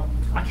 but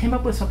I came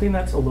up with something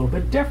that's a little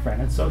bit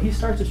different. And so he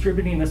starts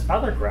distributing this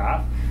other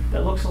graph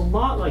that looks a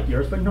lot like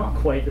yours, but not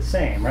quite the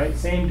same, right?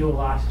 Same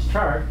dual axis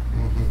chart.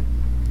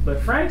 But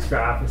Frank's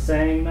graph is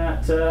saying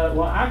that,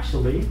 well,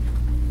 actually,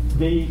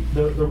 the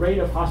rate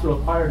of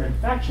hospital-acquired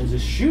infections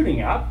is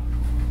shooting up,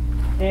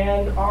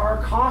 and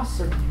our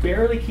costs are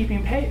barely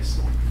keeping pace.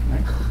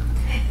 Right?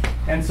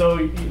 And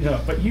so,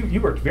 but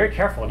you were very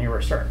careful in your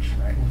research,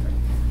 right?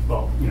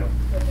 Well,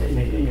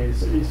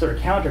 you sort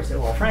of counter say,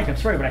 well, Frank, I'm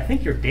sorry, but I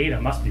think your data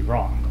must be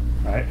wrong,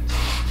 right?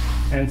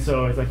 And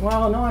so it's like,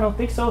 well, no, I don't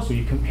think so. So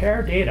you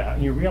compare data,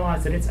 and you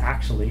realize that it's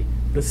actually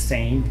the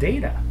same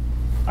data,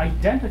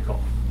 identical.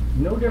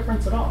 No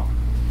difference at all.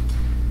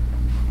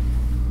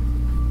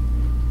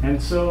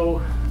 And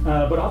so,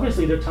 but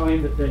obviously they're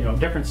telling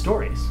different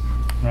stories,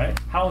 right?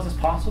 How is this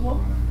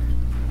possible?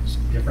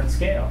 Different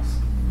scales,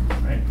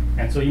 right?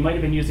 And so you might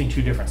have been using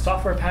two different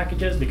software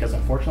packages because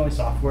unfortunately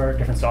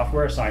different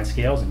software assigns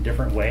scales in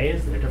different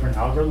ways. There are different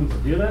algorithms to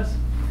do this.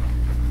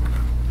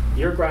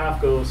 Your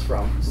graph goes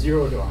from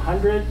 0 to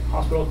 100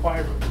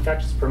 hospital-acquired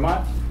infections per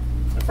month.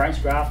 And Frank's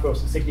graph goes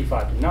from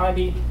 65 to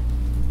 90.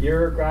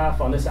 Your graph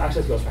on this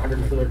axis goes from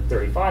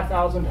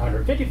 135,000 to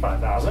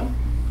 155,000.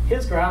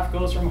 His graph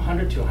goes from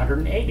 100 to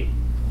 180.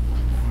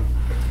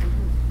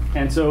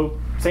 And so,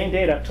 same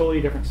data,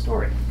 totally different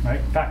story, right?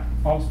 In fact,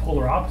 almost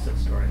polar opposite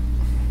story.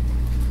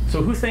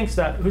 So who thinks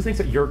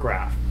that your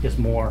graph is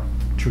more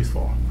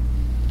truthful?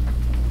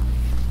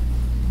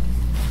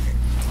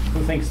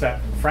 Who thinks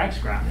that Frank's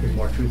graph is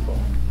more truthful?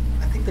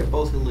 I think they're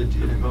both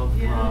illegitimate. Both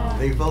wrong.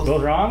 They both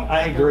wrong?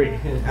 I agree.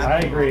 I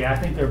agree. I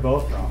think they're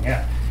both wrong.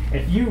 Yeah.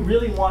 If you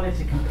really wanted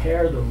to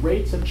compare the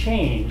rates of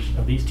change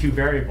of these two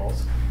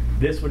variables,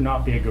 this would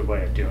not be a good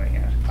way of doing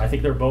it. I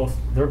think they're both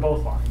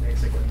lying,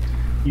 basically.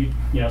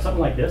 Something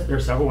like this, there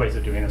are several ways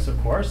of doing this, of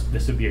course.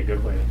 This would be a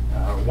good way,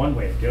 one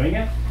way of doing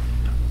it,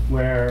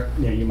 where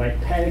you might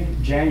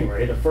peg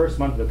January, the first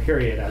month of the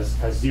period, as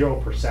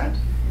 0%,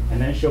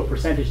 and then show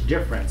percentage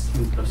difference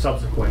of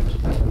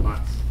subsequent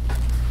months.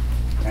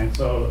 And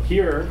so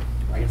here,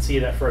 I can see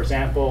that, for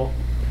example,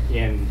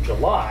 in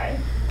July,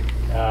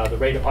 the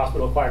rate of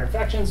hospital-acquired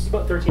infections is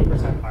about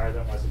 13% higher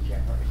than it was in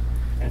January.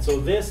 And so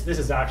this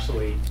is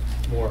actually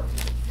more,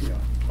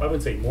 I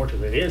wouldn't say more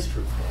truthful, it is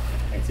truthful.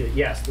 And so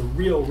yes, the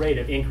real rate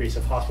of increase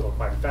of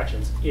hospital-acquired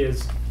infections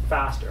is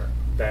faster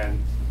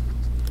than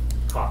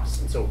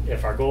costs. And so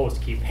if our goal is to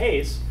keep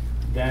pace,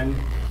 then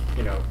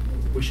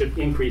we should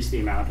increase the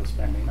amount of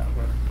spending that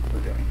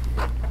we're doing.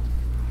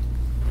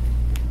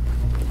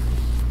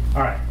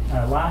 All right,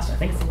 I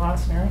think it's the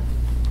last scenario.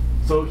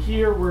 So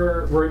here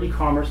we're an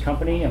e-commerce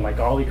company, and like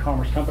all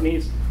e-commerce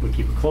companies, we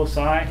keep a close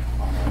eye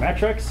on our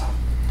metrics.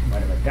 We might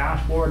have a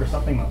dashboard or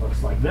something that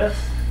looks like this.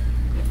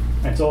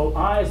 And so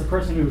I, as the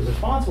person who is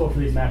responsible for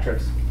these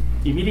metrics,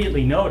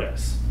 immediately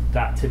notice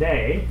that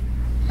today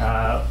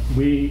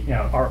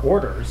our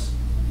orders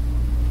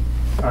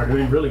are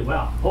doing really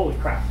well. Holy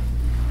crap.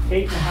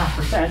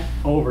 8.5%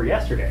 over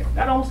yesterday.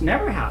 That almost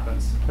never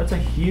happens. That's a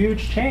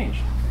huge change.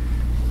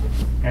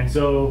 And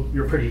so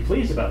you're pretty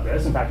pleased about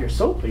this. In fact, you're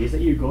so pleased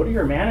that you go to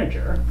your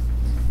manager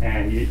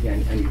and you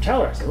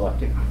tell her, I said, look,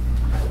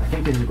 I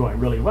think things are going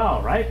really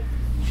well, right?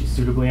 She's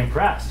suitably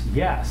impressed.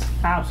 Yes,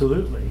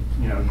 absolutely.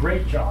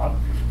 Great job.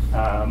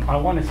 I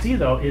want to see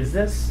though, is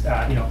this,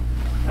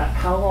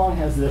 how long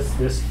has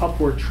this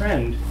upward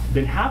trend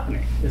been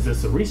happening? Is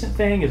this a recent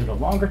thing? Is it a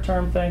longer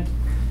term thing?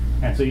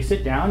 And so you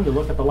sit down, you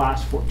look at the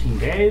last 14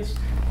 days.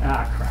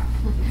 Ah, crap.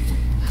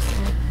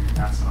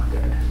 That's not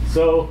good.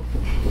 So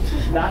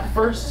that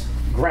first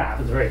graph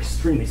is a very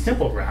extremely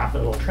simple graph. That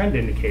little trend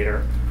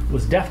indicator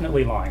was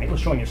definitely lying. It was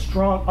showing a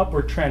strong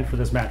upward trend for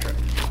this metric,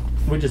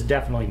 which is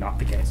definitely not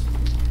the case.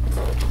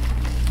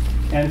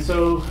 And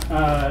so,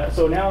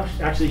 so now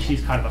actually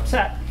she's kind of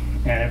upset,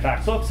 and in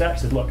fact so upset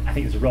she said, "Look, I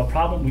think it's a real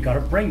problem. We got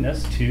to bring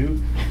this to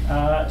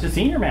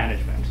senior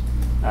management."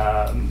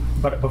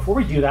 But before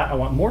we do that, I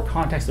want more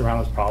context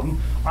around this problem.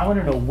 I want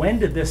to know, when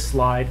did this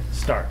slide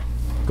start?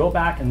 Go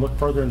back and look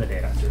further in the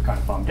data. So you're kind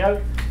of bummed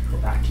out. Go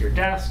back to your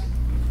desk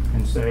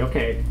and say,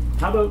 okay,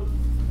 how about,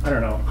 I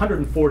don't know,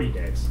 140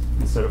 days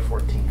instead of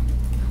 14?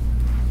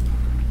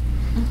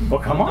 Well,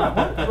 come on.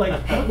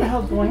 What the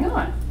hell's going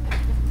on?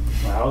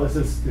 Well, this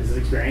is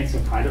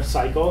experiencing kind of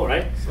cycle,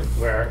 right?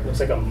 Where it looks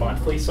like a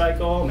monthly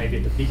cycle. Maybe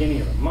at the beginning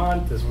of the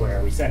month is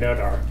where we send out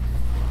our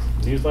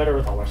newsletter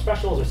with all our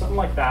specials or something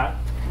like that,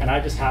 and I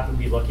just happen to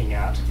be looking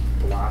at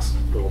the last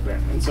little bit.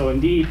 And so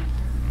indeed,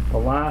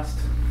 both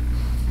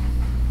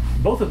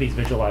of these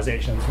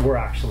visualizations were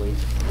actually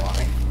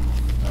lying.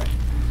 Right?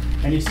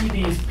 And you see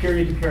these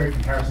period-to-period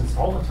comparisons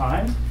all the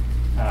time,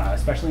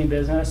 especially in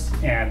business,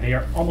 and they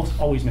are almost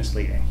always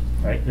misleading.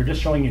 Right? They're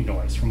just showing you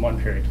noise from one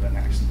period to the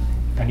next,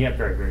 and yet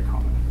very, very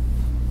common.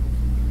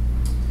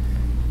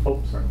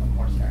 Oh, sorry, one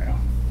more scenario.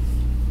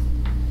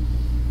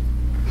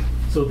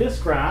 So this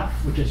graph,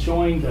 which is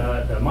showing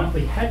the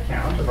monthly head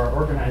count of our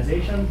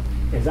organization,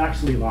 is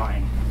actually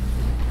lying.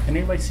 Can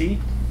anybody see?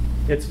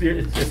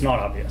 It's not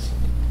obvious.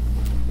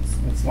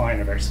 It's lying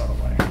in a very subtle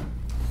way.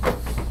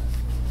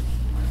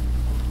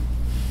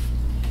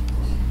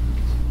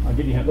 I'll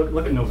give you a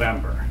look at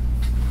November.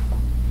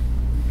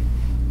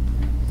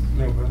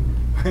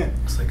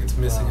 Looks like it's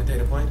missing a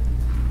data point.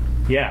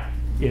 Yeah,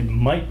 it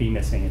might be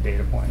missing a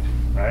data point,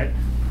 right?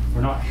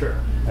 We're not sure,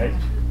 right?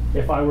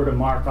 If I were to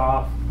mark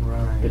off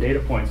the data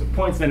points with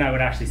points, then I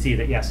would actually see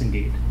that, yes,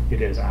 indeed,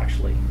 it is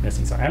actually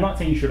missing something. I'm not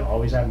saying you should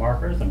always add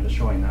markers. I'm just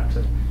showing that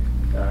to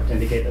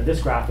indicate that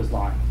this graph is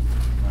lying,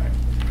 right?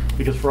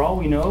 Because for all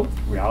we know,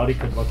 reality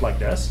could look like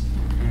this.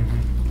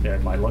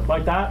 It might look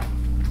like that.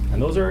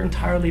 And those are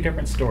entirely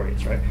different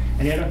stories, right?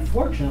 And yet,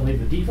 unfortunately,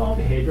 the default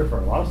behavior for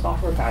a lot of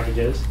software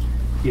packages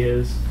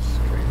is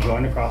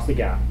join across the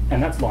gap.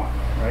 And that's lying,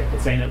 right?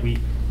 It's saying that we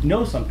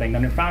know something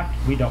that, in fact,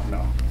 we don't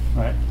know,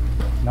 right?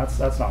 And that's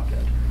not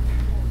good.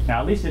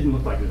 Now, at least it didn't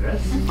look like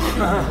this,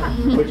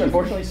 which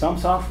unfortunately some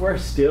software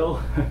still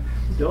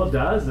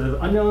does. The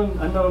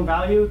unknown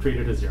value, treat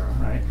it as 0,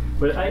 right?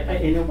 But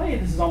in a way,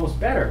 this is almost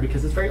better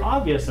because it's very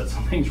obvious that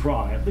something's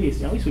wrong. At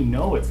least we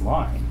know it's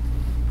lying.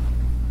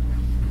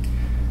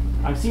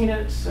 I've seen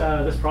this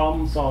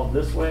problem solved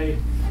this way.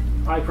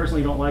 I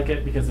personally don't like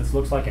it because this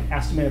looks like an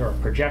estimate or a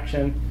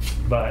projection,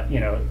 but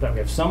that we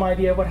have some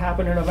idea of what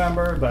happened in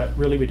November, but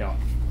really we don't,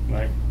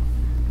 right?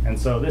 And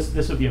so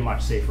this would be a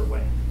much safer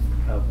way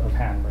of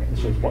handling it.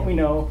 This shows what we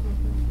know,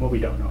 what we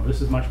don't know.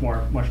 This is much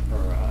more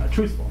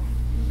truthful.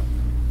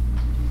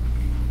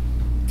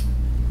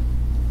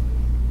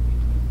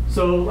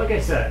 So, like I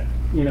said,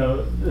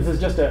 this is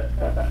just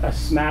a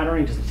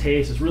smattering, just a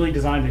taste. It's really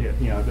designed to,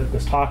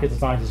 this talk is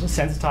designed to just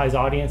sensitize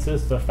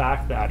audiences to the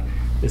fact that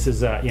this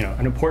is,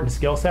 an important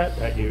skill set.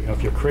 That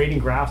if you're creating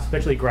graphs,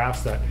 especially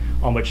graphs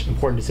on which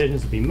important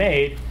decisions will be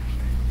made,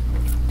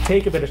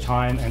 take a bit of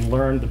time and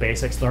learn the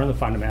basics, learn the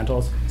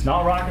fundamentals. It's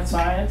not rocket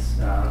science.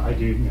 I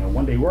do,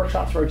 one-day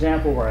workshops, for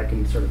example, where I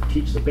can sort of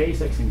teach the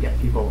basics and get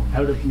people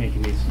out of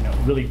making these,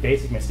 really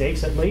basic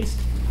mistakes at least.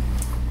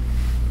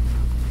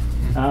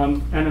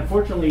 And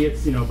unfortunately,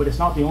 but it's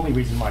not the only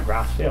reason why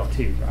graphs fail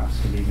too.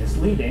 Graphs can be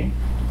misleading.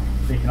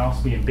 They can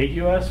also be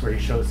ambiguous, where you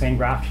show the same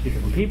graph to two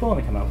different people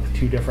and they come out with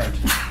two different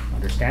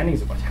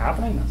understandings of what's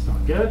happening. That's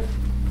not good.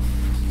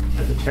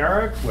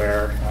 Esoteric,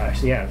 where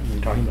we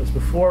were talking about this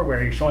before,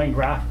 where you're showing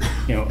graph,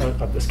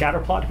 of the scatter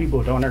plot to people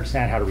who don't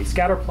understand how to read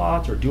scatter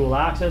plots, or dual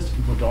axis to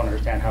people who don't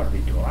understand how to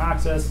read dual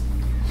axis,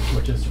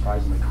 which is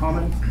surprisingly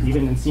common,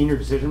 even in senior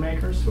decision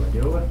makers who I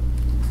deal with.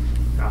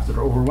 Graphs that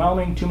are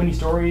overwhelming, too many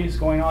stories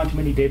going on, too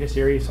many data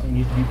series, something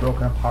needs to be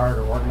broken apart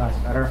or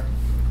organized better.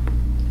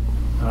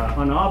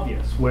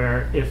 Unobvious,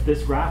 where if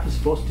this graph is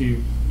supposed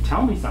to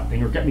tell me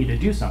something or get me to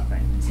do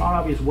something, it's not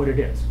obvious what it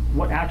is.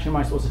 What action am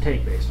I supposed to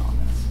take based on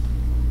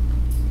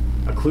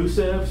this?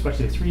 Occlusive,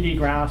 especially 3D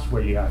graphs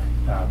where you have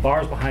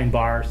bars behind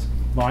bars,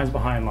 lines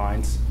behind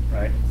lines,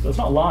 right? So it's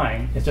not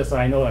lying, it's just that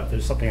I know that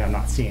there's something I'm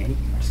not seeing.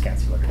 I just can't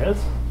see what it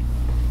is.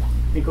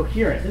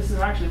 Incoherent, this is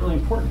actually a really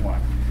important one,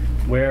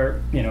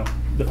 where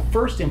the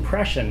first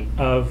impression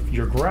of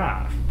your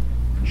graph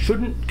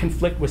shouldn't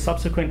conflict with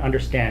subsequent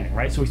understanding,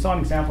 right? So we saw an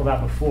example of that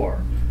before,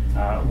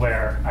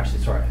 where, actually,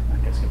 sorry, I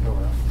guess I skipped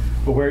over that.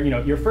 But where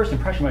your first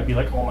impression might be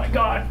like, oh my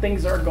God,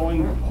 things are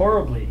going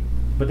horribly.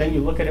 But then you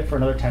look at it for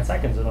another 10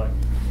 seconds and like,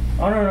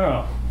 oh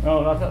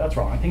no, that's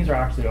wrong. Things are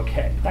actually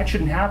okay. That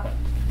shouldn't happen.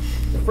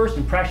 The first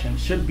impression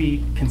should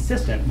be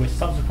consistent with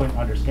subsequent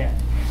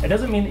understanding. It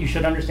doesn't mean that you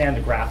should understand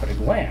the graph at a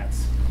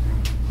glance,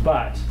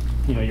 but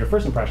your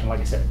first impression, like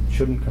I said,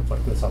 shouldn't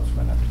conflict with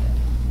subsequent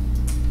understanding.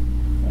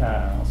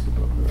 I'll skip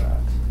over that.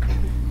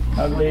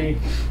 Ugly.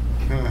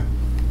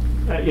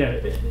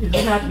 It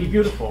doesn't have to be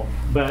beautiful,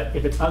 but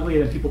if it's ugly,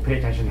 then people pay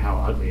attention to how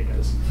ugly it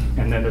is.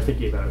 And then they're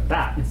thinking about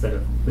that instead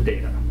of the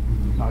data.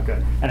 Not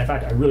good. And in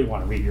fact, I really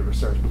want to read your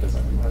research because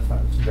I thought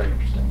it was very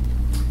interesting.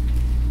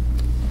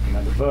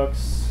 Recommended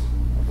books,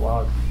 a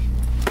blog.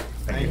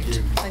 Thank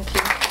you. Thank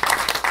you.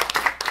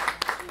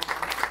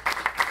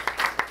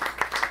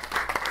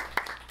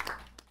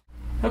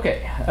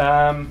 Okay,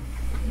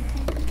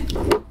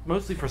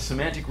 mostly for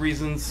semantic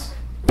reasons,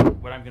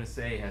 what I'm going to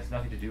say has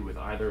nothing to do with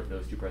either of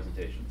those two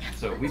presentations.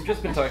 So we've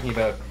just been talking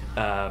about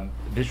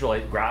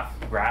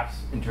graphs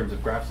in terms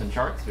of graphs and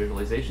charts,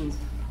 visualizations.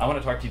 I want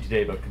to talk to you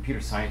today about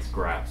computer science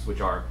graphs,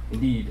 which are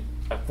indeed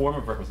a form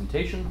of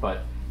representation,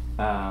 but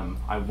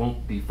I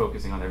won't be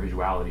focusing on their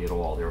visuality at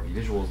all. There will be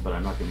visuals, but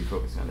I'm not going to be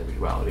focusing on their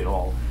visuality at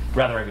all.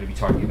 Rather, I'm going to be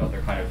talking about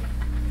their kind of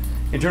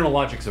internal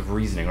logics of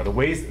reasoning, or the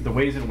ways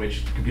in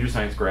which computer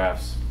science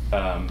graphs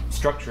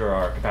structure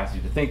our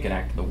capacity to think and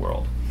act in the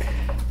world.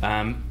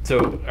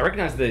 So I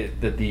recognize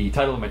that the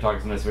title of my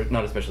talk is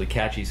not especially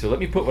catchy, so let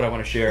me put what I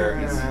want to share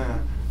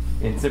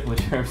in simpler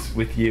terms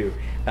with you,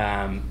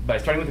 by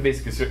starting with the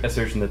basic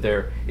assertion that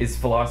there is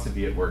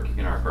philosophy at work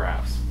in our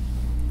graphs,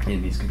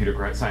 in these computer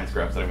science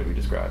graphs that I'm going to be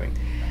describing.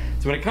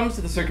 So when it comes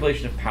to the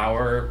circulation of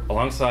power,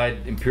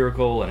 alongside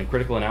empirical and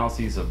critical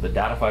analyses of the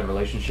datafied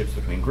relationships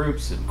between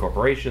groups and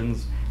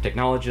corporations,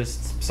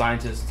 technologists,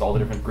 scientists, all the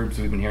different groups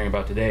we've been hearing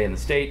about today in the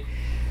state,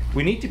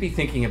 we need to be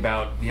thinking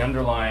about the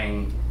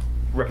underlying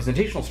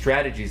representational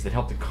strategies that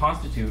help to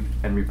constitute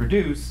and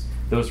reproduce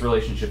those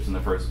relationships in the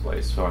first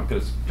place. So I'm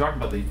going to talk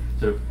about the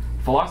sort of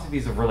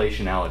philosophies of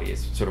relationality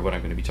is sort of what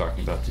I'm going to be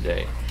talking about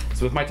today.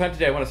 So with my time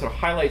today, I want to sort of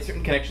highlight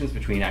certain connections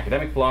between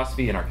academic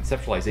philosophy and our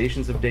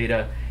conceptualizations of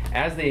data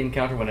as they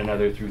encounter one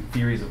another through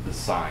theories of the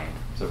sign.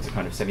 So it's a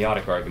kind of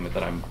semiotic argument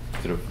that I'm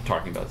sort of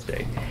talking about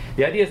today.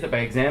 The idea is that by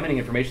examining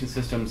information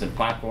systems and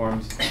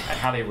platforms and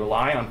how they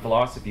rely on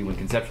philosophy when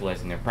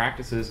conceptualizing their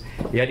practices,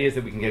 the idea is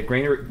that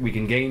we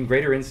can gain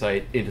greater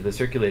insight into the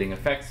circulating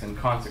effects and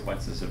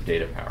consequences of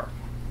data power.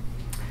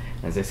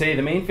 As I say,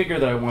 the main figure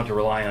that I want to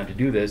rely on to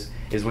do this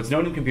is what's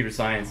known in computer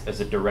science as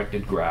a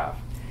directed graph.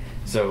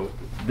 So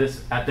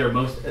this, at their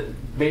most,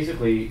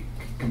 basically,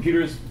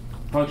 computers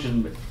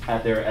function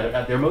at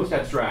their most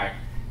abstract.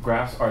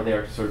 Graphs are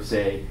there to sort of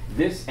say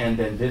this and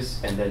then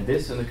this and then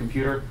this in the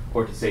computer,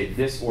 or to say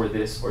this or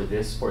this or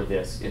this or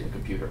this in the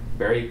computer.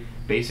 Very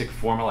basic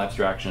formal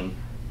abstraction,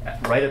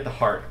 right at the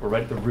heart or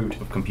right at the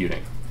root of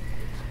computing.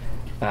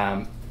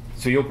 But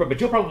you'll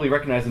probably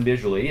recognize them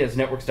visually as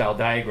network-style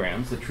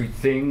diagrams that treat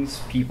things,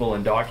 people,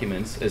 and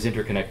documents as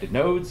interconnected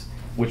nodes,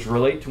 which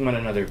relate to one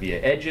another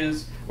via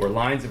edges or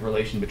lines of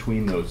relation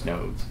between those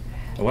nodes.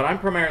 And what I'm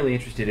primarily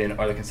interested in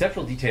are the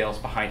conceptual details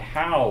behind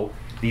how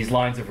these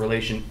lines of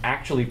relation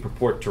actually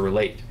purport to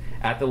relate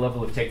at the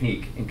level of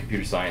technique in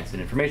computer science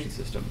and information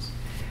systems.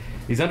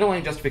 These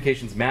underlying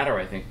justifications matter,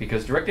 I think,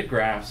 because directed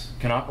graphs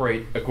can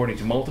operate according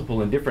to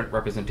multiple and different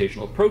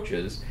representational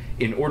approaches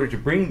in order to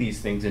bring these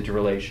things into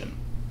relation.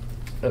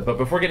 But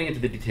before getting into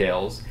the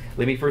details,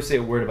 let me first say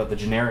a word about the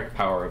generic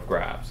power of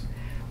graphs.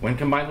 When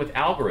combined with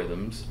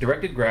algorithms,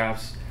 directed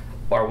graphs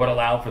are what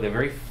allow for the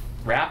very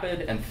rapid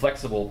and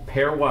flexible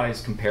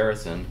pairwise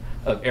comparison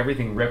of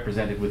everything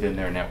represented within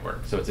their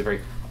network. So it's a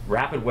very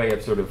rapid way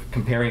of sort of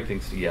comparing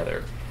things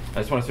together. I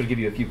just want to sort of give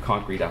you a few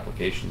concrete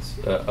applications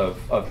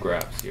of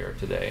graphs here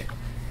today.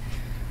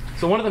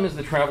 So one of them is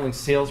the traveling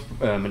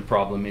salesman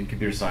problem in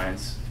computer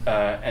science.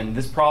 And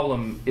this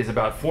problem is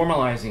about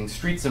formalizing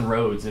streets and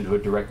roads into a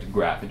directed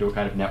graph, into a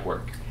kind of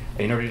network,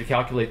 in order to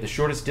calculate the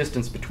shortest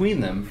distance between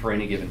them for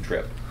any given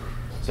trip.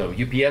 So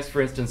UPS,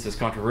 for instance, has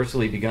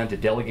controversially begun to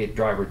delegate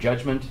driver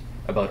judgment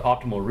about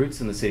optimal routes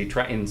in the city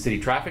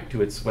traffic to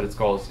what it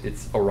calls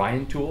its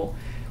Orion tool,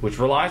 which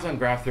relies on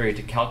graph theory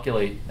to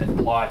calculate and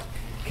plot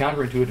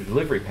counterintuitive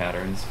delivery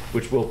patterns,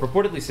 which will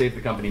purportedly save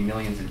the company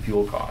millions in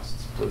fuel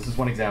costs. So this is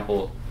one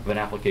example of an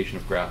application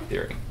of graph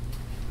theory.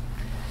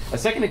 A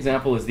second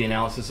example is the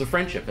analysis of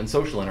friendship and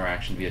social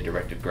interaction via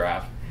directed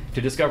graph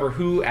to discover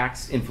who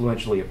acts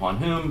influentially upon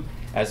whom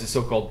as a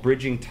so-called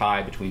bridging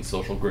tie between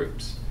social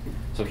groups.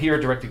 So here,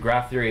 directed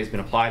graph theory has been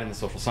applied in the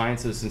social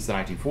sciences since the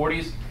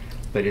 1940s,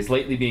 but is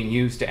lately being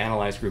used to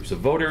analyze groups of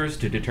voters,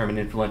 to determine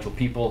influential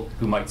people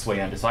who might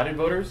sway undecided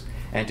voters,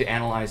 and to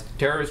analyze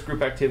terrorist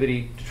group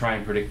activity to try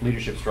and predict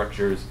leadership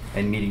structures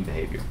and meeting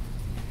behavior.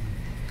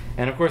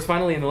 And of course,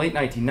 finally, in the late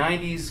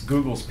 1990s,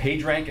 Google's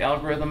PageRank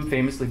algorithm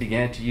famously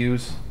began to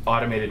use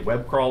automated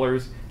web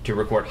crawlers to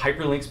record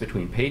hyperlinks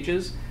between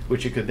pages,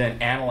 which it could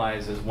then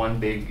analyze as one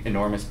big,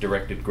 enormous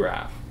directed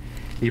graph.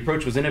 The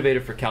approach was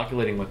innovative for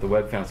calculating what the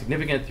web found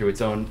significant through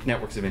its own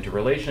networks of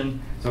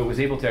interrelation, so it was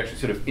able to actually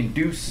sort of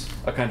induce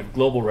a kind of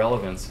global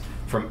relevance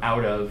from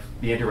out of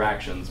the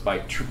interactions of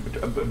web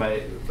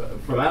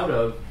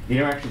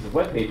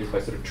pages by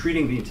sort of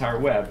treating the entire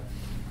web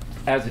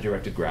as a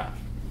directed graph.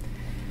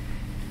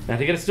 Now,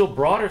 to get a still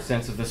broader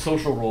sense of the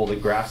social role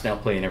that graphs now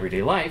play in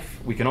everyday life,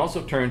 we can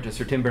also turn to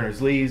Sir Tim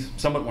Berners-Lee's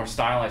somewhat more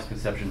stylized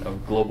conception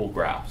of global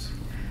graphs.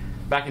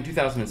 Back in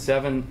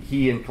 2007,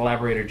 he and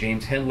collaborator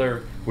James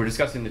Hendler were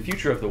discussing the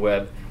future of the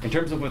web in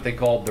terms of what they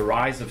called the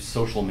rise of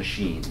social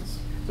machines.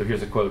 So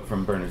here's a quote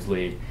from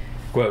Berners-Lee.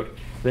 Quote,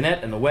 "The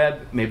net and the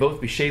web may both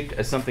be shaped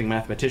as something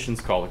mathematicians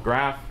call a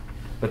graph,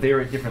 but they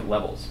are at different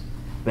levels.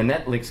 The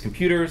net links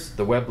computers,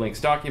 the web links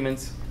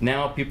documents.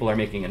 Now people are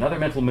making another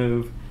mental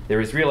move.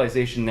 There is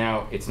realization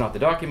now it's not the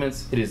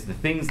documents, it is the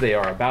things they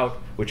are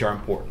about which are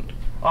important.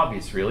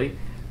 Obvious, really.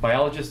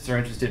 Biologists are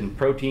interested in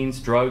proteins,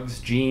 drugs,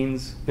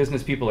 genes.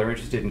 Business people are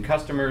interested in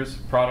customers,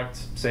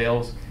 products,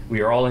 sales.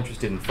 We are all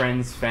interested in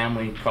friends,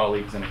 family,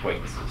 colleagues, and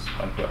acquaintances,"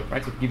 unquote.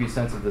 Right? So to give you a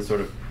sense of the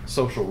sort of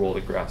social role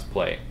that graphs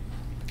play.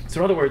 So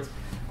in other words,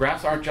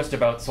 graphs aren't just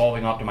about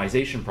solving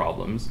optimization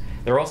problems.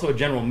 They're also a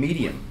general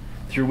medium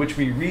through which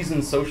we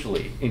reason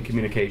socially in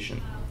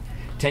communication.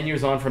 10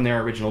 years on from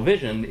their original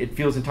vision, it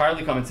feels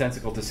entirely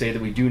commonsensical to say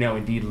that we do now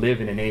indeed live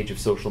in an age of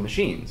social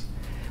machines.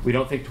 We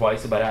don't think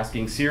twice about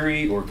asking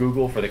Siri or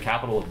Google for the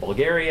capital of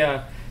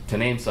Bulgaria, to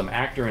name some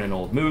actor in an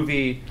old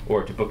movie,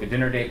 or to book a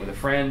dinner date with a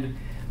friend.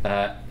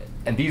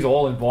 And these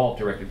all involve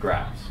directed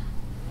graphs.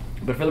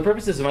 But for the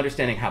purposes of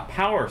understanding how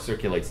power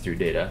circulates through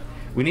data,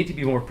 we need to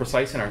be more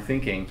precise in our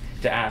thinking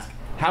to ask,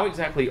 how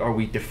exactly are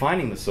we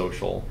defining the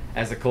social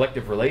as a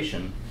collective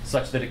relation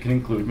such that it can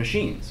include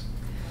machines?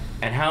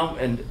 And how,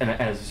 and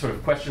as a sort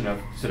of question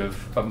of, sort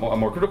of a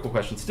more critical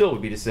question still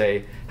would be to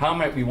say, how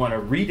might we want to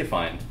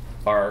redefine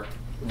our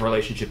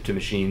relationship to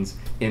machines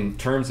in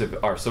terms of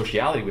our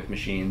sociality with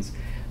machines,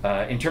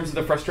 in terms of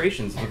the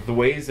frustrations, the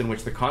ways in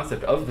which the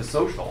concept of the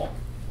social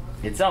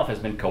itself has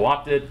been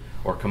co-opted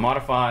or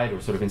commodified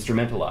or sort of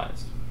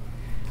instrumentalized.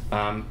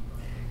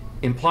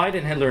 Implied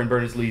in Hendler and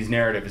Berners-Lee's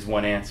narrative is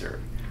one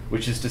answer,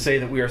 which is to say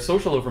that we are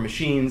social over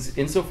machines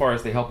insofar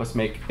as they help us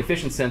make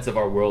efficient sense of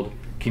our world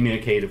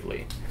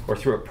communicatively, or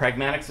through a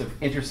pragmatics of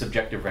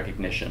intersubjective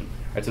recognition.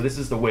 Right, so this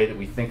is the way that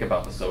we think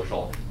about the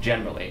social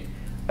generally.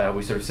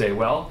 We sort of say,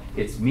 well,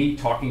 it's me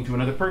talking to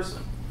another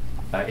person.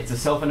 It's a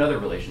self-another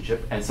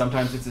relationship, and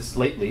sometimes it's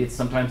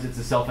sometimes it's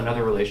a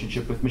self-another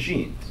relationship with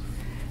machines.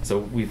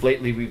 So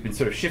lately we've been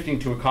sort of shifting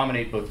to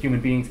accommodate both human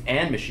beings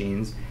and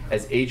machines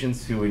as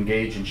agents who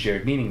engage in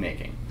shared meaning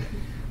making.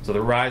 So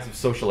the rise of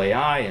social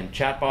AI and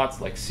chatbots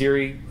like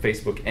Siri,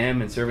 Facebook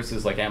M, and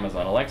services like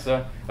Amazon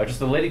Alexa are just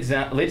the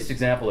latest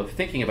example of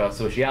thinking about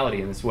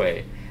sociality in this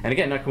way. And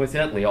again, not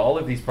coincidentally, all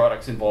of these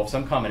products involve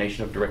some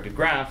combination of directed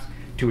graphs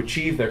to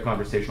achieve their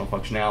conversational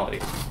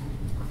functionality.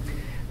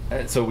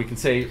 So we can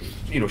say,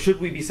 should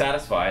we be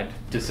satisfied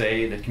to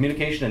say that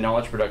communication and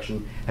knowledge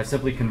production have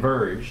simply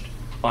converged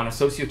on a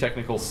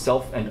socio-technical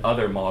self and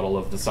other model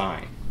of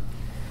design?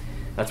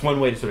 That's one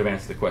way to sort of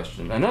answer the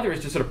question. Another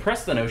is to sort of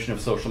press the notion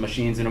of social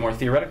machines in a more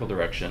theoretical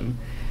direction,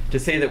 to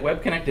say that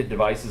web-connected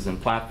devices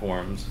and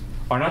platforms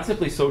are not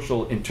simply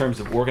social in terms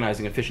of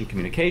organizing efficient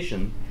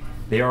communication,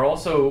 they are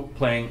also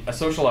playing a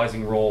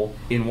socializing role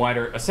in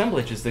wider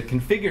assemblages that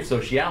configure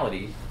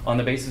sociality on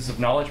the basis of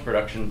knowledge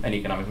production and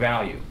economic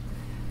value.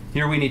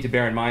 Here we need to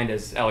bear in mind,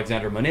 as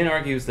Alexander Monin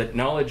argues, that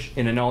knowledge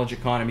in a knowledge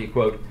economy,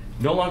 quote,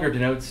 no longer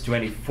denotes to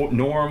any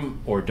norm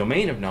or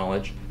domain of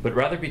knowledge, but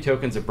rather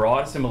betokens a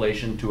broad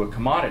assimilation to a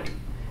commodity,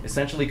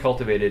 essentially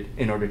cultivated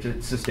in order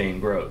to sustain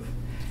growth.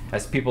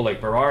 As people like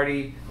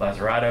Berardi,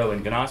 Lazzarato,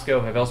 and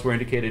Ionesco have elsewhere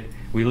indicated,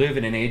 we live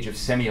in an age of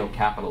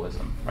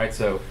semio-capitalism, right?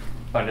 So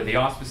under the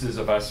auspices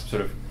of us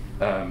sort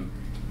of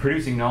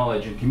producing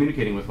knowledge and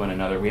communicating with one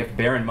another, we have to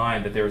bear in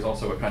mind that there is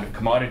also a kind of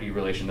commodity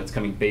relation that's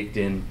coming baked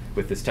in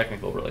with this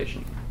technical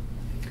relation.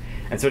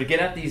 And so to get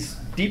at these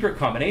deeper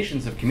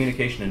combinations of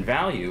communication and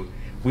value,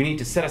 we need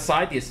to set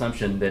aside the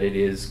assumption that it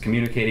is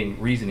communicating,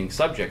 reasoning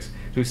subjects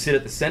who sit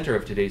at the center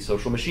of today's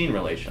social machine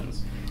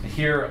relations. And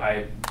here,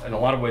 in a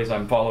lot of ways,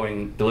 I'm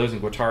following Deleuze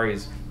and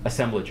Guattari's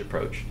assemblage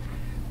approach.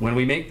 When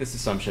we make this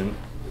assumption,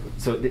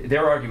 so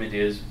their argument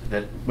is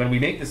that when we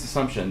make this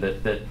assumption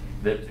that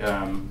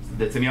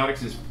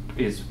semiotics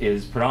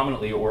is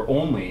predominantly or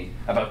only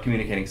about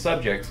communicating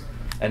subjects,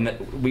 and that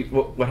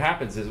what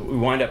happens is we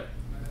wind up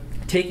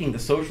taking the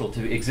social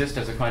to exist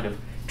as a kind of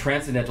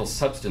transcendental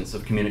substance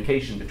of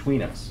communication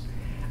between us.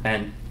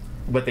 And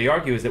what they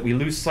argue is that we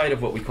lose sight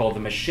of what we call the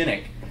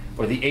machinic,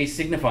 or the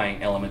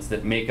asignifying elements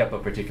that make up a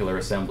particular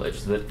assemblage.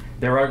 So that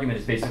their argument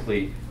is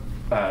basically,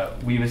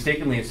 we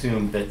mistakenly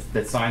assume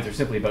that signs are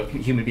simply about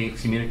human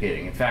beings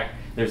communicating. In fact,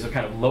 there's a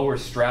kind of lower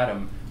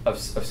stratum of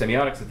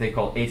semiotics that they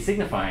call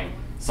asignifying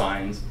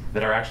signs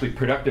that are actually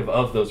productive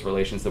of those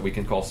relations that we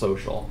can call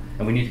social.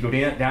 And we need to go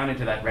down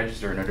into that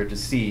register in order to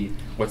see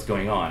what's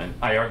going on. And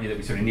I argue that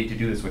we sort of need to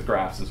do this with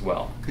graphs as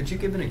well. Could you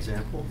give an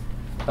example?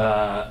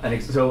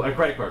 So a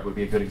credit card would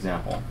be a good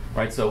example,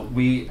 right? So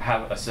we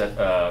have a set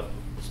of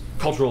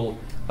cultural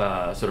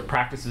sort of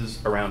practices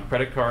around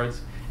credit cards,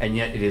 and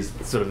yet it is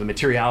sort of the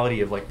materiality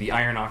of like the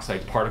iron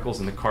oxide particles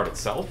in the card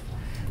itself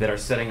that are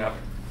setting up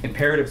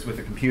imperatives with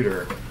the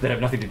computer that have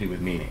nothing to do with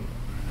meaning,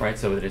 right?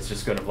 So that it's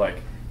just kind of like,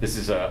 this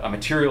is a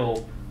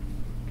material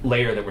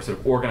layer that we're sort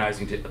of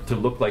organizing to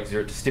look like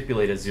to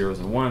stipulate as zeros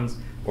and ones,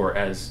 or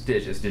as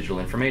digital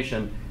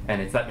information, and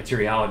it's that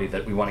materiality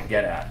that we want to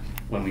get at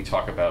when we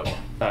talk about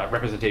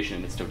representation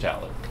in its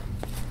totality.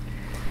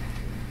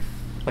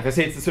 Like I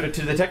say, it's sort of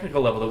to the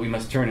technical level that we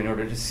must turn in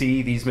order to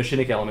see these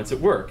machinic elements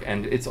at work,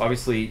 and it's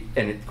obviously,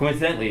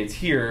 coincidentally, it's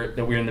here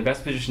that we're in the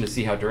best position to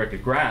see how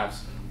directed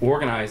graphs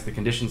organize the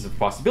conditions of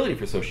possibility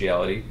for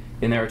sociality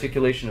in their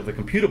articulation of the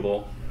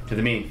computable to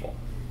the meaningful.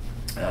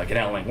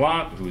 Canal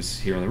Langlois, who's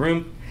here in the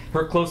room,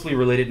 her closely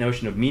related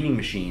notion of meaning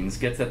machines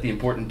gets at the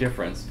important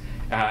difference,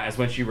 as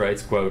when she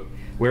writes, quote,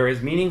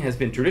 whereas meaning has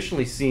been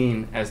traditionally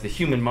seen as the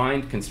human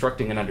mind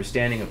constructing an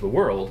understanding of the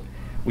world,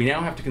 we now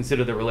have to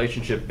consider the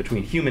relationship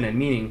between human and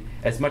meaning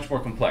as much more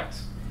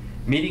complex.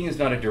 Meaning is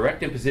not a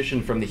direct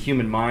imposition from the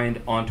human mind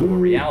onto a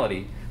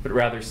reality, but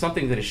rather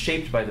something that is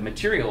shaped by the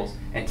materials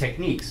and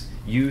techniques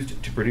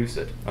used to produce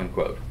it,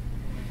 unquote.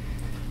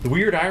 The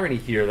weird irony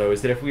here, though,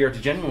 is that if we are to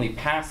genuinely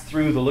pass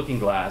through the looking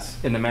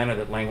glass in the manner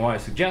that Langlois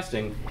is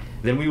suggesting,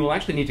 then we will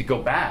actually need to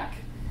go back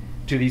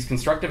to these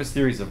constructivist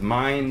theories of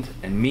mind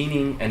and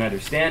meaning and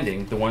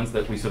understanding, the ones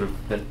that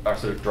are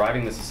sort of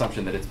driving this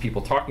assumption that it's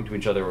people talking to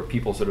each other, or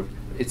people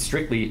it's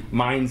strictly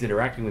minds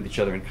interacting with each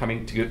other and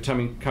coming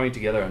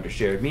together under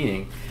shared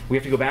meaning. We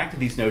have to go back to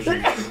these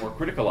notions with a more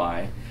critical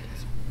eye,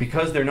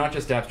 because they're not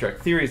just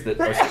abstract theories that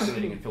are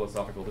circulating in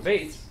philosophical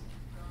debates.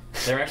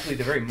 They're actually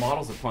the very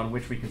models upon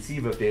which we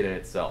conceive of data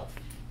itself.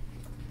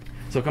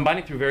 So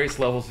combining through various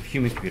levels of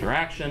human-computer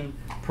action,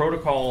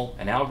 protocol,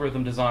 and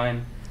algorithm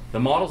design, the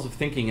models of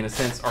thinking, in a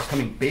sense, are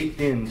coming baked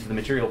into the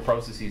material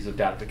processes of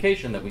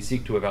datification that we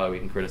seek to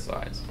evaluate and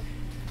criticize.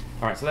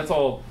 All right, so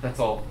that's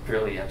all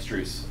fairly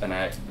abstruse, and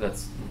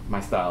that's my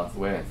style. It's the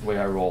way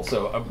I roll.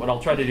 So what I'll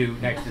try to do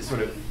next is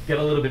sort of get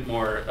a little bit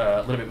more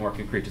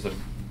concrete to sort of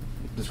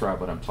describe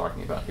what I'm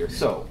talking about here.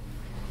 So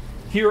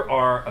here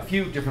are a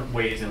few different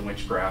ways in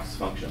which graphs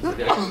function. So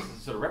this is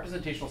sort of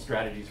representational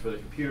strategies for the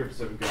computer to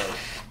sort of go,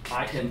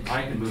 I can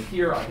move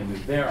here, I can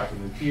move there, I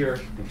can move here,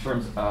 in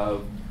terms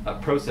of a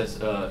process,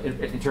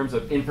 in terms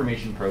of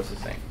information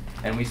processing.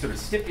 And we sort of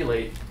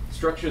stipulate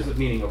structures of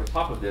meaning over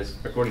top of this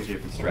according to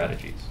different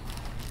strategies.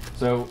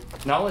 So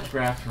knowledge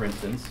graphs, for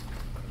instance,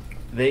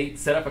 they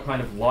set up a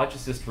kind of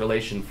logicist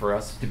relation for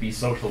us to be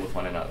social with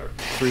one another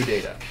through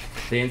data.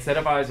 They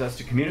incentivize us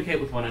to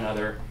communicate with one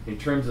another in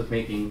terms of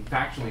making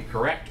factually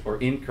correct or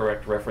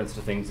incorrect reference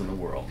to things in the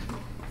world.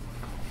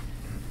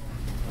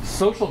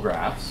 Social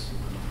graphs,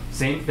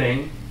 same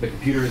thing. The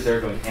computer is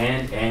there going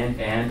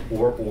and,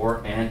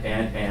 or,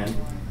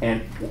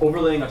 and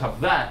overlaying on top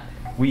of that,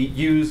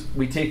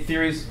 we take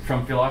theories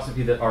from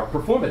philosophy that are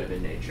performative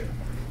in nature,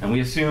 and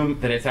we assume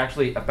that it's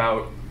actually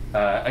about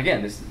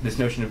again, this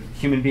notion of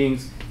human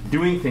beings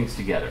doing things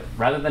together.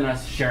 Rather than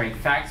us sharing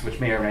facts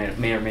which may or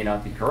may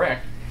not be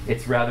correct,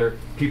 it's rather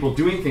people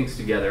doing things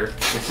together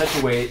in such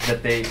a way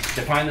that they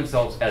define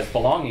themselves as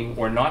belonging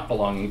or not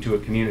belonging to a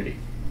community.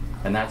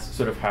 And that's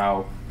sort of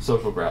how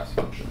social graphs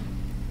function.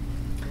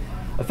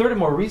 A third and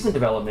more recent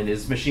development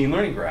is machine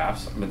learning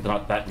graphs. I mean,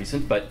 not that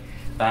recent, but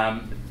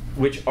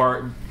which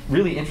are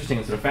really interesting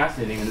and sort of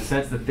fascinating in the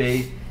sense that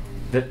they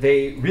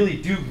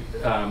really do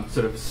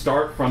sort of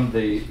start from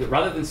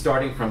rather than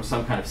starting from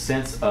some kind of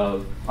sense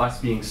of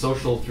us being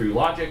social through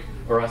logic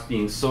or us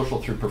being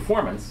social through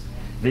performance,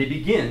 they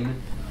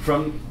begin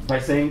by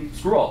saying,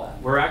 screw all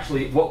that. We're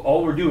actually,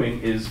 all we're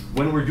doing is,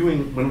 when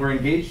we're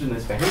engaged in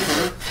this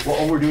behavior,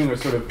 all we're doing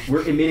is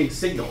we're emitting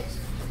signals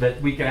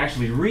that we can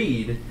actually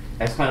read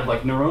as kind of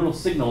like neuronal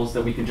signals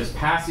that we can just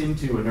pass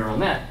into a neural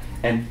net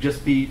and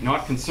just be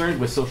not concerned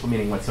with social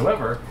meaning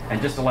whatsoever,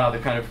 and just allow the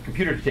kind of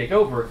computer to take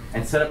over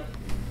and set up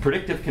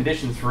predictive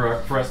conditions for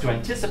us to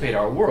anticipate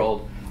our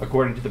world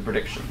according to the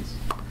predictions.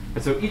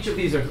 And so each of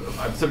these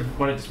I sort of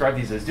want to describe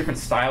these as different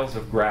styles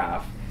of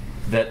graph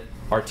that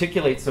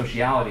articulate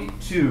sociality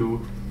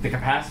to the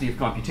capacity of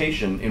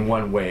computation in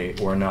one way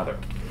or another.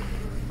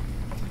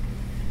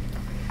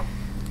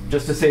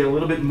 Just to say a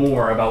little bit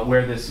more about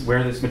where this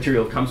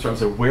material comes from,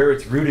 so where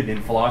it's rooted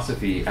in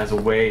philosophy as a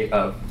way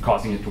of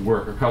causing it to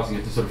work or causing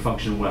it to sort of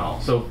function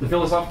well. So the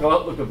philosophical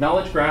outlook of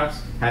knowledge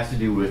graphs has to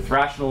do with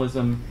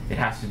rationalism. It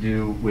has to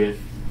do with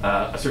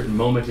a certain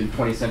moment in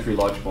 20th century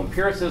logical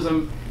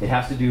empiricism. It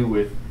has to do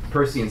with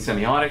Peircean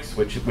semiotics,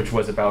 which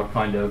was about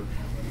kind of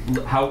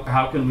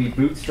how can we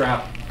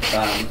bootstrap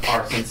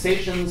our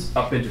sensations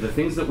up into the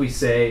things that we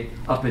say,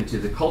 up into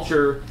the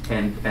culture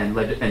and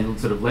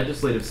sort of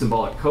legislative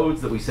symbolic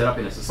codes that we set up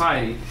in a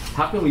society.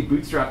 How can we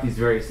bootstrap these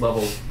various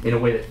levels in a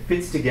way that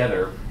fits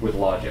together with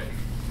logic?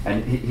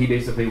 And he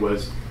basically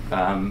was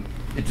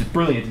it's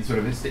brilliant in sort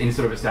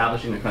of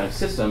establishing a kind of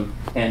system,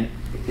 and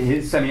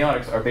his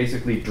semiotics are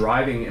basically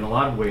driving in a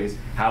lot of ways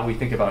how we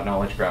think about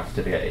knowledge graphs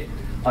today.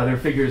 Other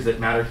figures that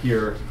matter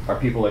here are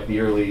people like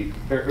the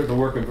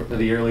work of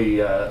the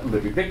early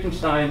Ludwig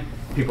Wittgenstein,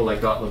 people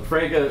like Gottlob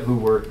Frege, who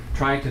were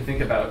trying to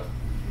think about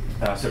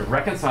sort of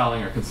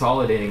reconciling or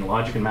consolidating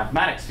logic and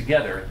mathematics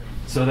together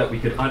so that we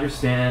could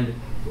understand,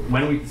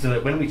 when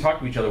we talk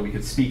to each other, we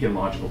could speak in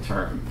logical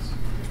terms.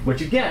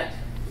 What you get,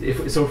 if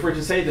we're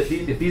to say that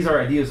if these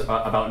are ideas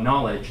about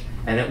knowledge,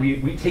 and that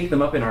we take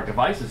them up in our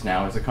devices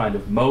now as a kind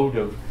of mode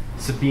of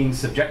being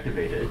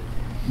subjectivated,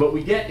 what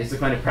we get is the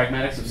kind of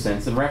pragmatics of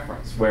sense and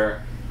reference,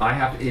 where I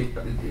have to,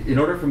 in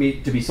order for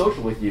me to be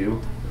social with you,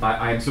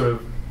 I'm sort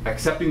of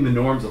accepting the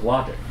norms of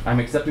logic. I'm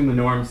accepting the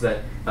norms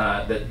that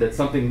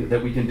something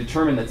that we can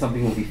determine that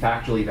something will be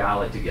factually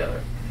valid together.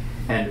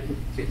 And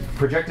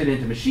projected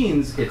into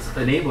machines, it's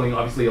enabling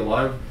obviously a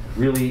lot of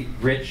really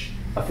rich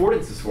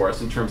affordances for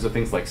us in terms of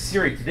things like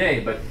Siri today,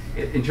 but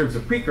in terms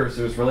of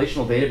precursors,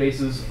 relational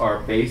databases are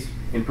based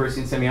in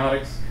Peircean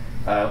semiotics.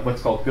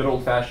 What's called good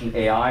old-fashioned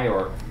AI,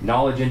 or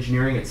knowledge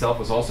engineering itself,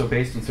 was also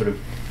based in sort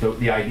of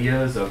the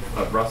ideas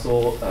of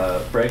Russell,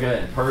 Frege,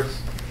 and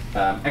Peirce.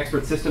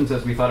 Expert systems,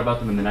 as we thought about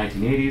them in the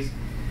 1980s.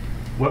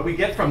 What we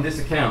get from this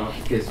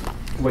account is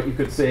what you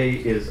could say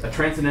is a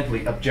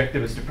transcendently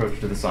objectivist approach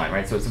to the sign,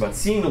 right? So it's about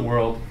seeing the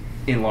world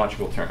in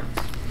logical terms.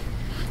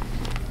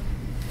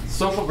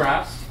 Social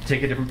graphs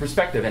take a different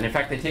perspective, and in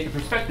fact they take a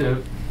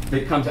perspective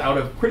that comes out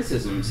of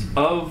criticisms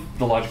of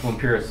the logical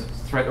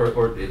empiricists, right?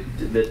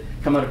 That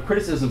come out of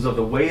criticisms of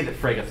the way that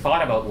Frege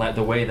thought about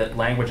the way that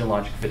language and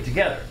logic fit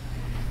together.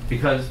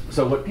 Because,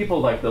 so what people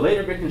like the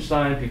later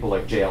Wittgenstein, people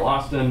like J.L.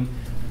 Austin,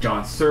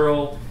 John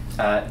Searle,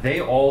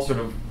 they all sort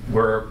of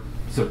were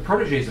sort of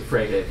proteges of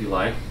Frege, if you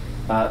like,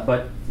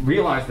 but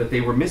realized that they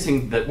were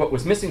missing, that what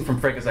was missing from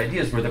Frege's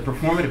ideas were the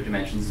performative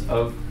dimensions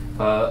of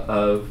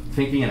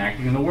thinking and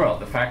acting in the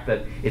world. The fact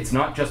that it's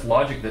not just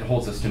logic that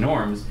holds us to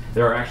norms,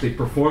 there are actually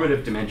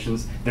performative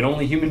dimensions that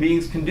only human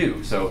beings can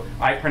do. So,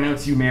 I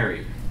pronounce you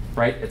married,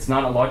 right? It's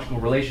not a logical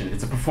relation,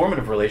 it's a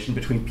performative relation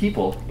between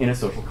people in a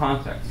social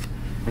context.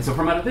 And so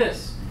from out of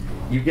this,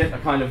 you get a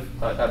kind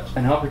of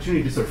an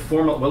opportunity to sort of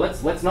well,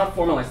 let's not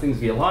formalize things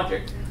via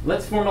logic.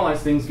 Let's formalize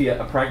things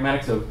via a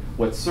pragmatics of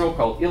what Searle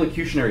called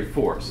illocutionary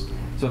force.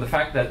 So the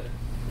fact that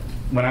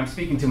when I'm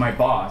speaking to my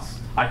boss,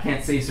 I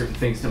can't say certain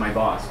things to my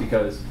boss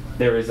because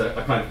there is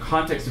a kind of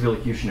context of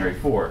illocutionary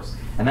force.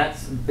 And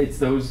it's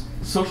those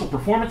social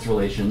performance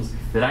relations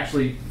that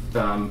actually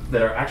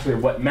that are actually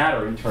what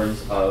matter in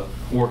terms of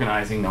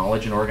organizing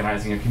knowledge and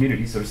organizing a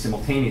community sort of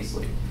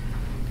simultaneously.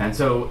 And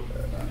so,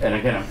 and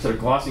again, I'm sort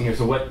of glossing here.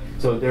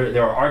 So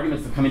there are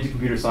arguments that come into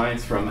computer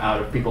science from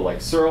out of people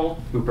like Searle,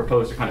 who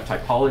proposed a kind of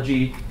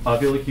typology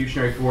of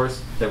illocutionary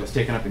force that was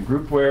taken up in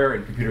groupware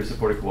and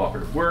computer-supported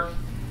cooperative work.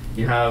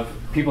 You have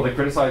people that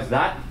criticize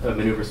that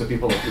maneuver, so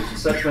people like Lucy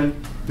Sussman,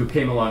 who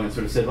came along and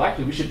sort of said, well,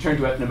 actually, we should turn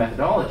to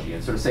ethnomethodology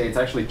and sort of say it's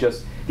actually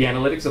just the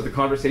analytics of the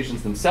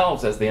conversations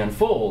themselves as they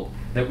unfold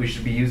that we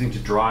should be using to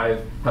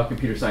drive how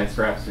computer science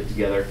graphs fit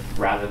together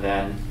rather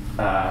than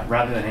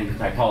any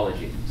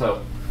typology.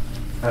 So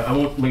I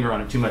won't linger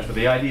on it too much, but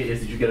the idea is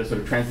that you get a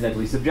sort of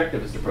transcendentally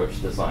subjectivist approach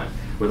to design,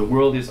 where the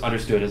world is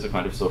understood as a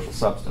kind of social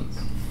substance.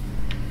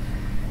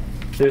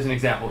 There's an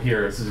example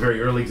here. This is a very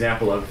early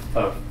example of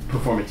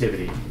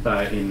performativity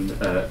in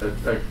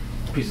a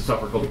piece of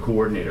software called the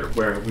Coordinator,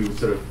 where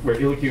where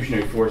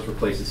illocutionary force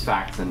replaces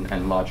facts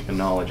and logic and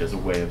knowledge as a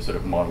way of sort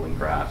of modeling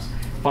graphs.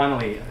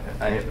 Finally,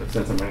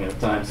 since I'm running out of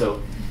time,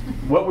 so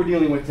what we're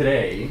dealing with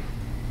today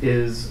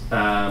is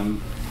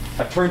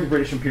a turn to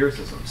British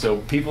empiricism.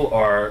 So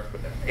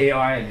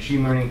AI and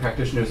machine learning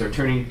practitioners are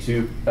turning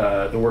to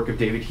the work of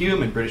David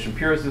Hume and British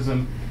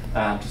empiricism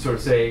to sort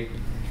of say,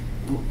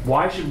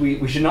 why should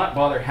we should not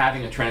bother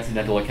having a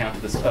transcendental account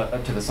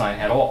to the sign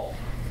at all.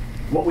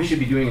 What we should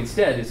be doing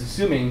instead is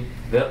assuming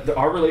that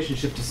our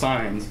relationship to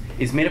signs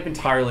is made up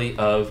entirely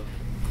of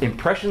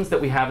impressions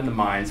that we have in the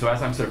mind. So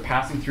as I'm sort of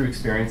passing through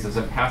experiences,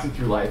 I'm passing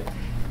through life,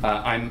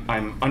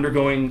 I'm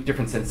undergoing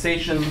different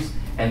sensations,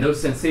 and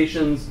those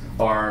sensations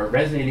are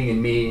resonating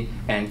in me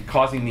and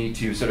causing me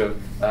to sort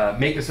of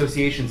make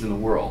associations in the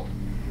world.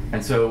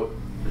 And so,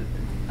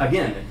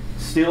 again,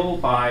 still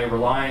by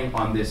relying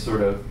on this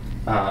sort of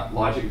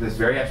logic, this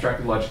very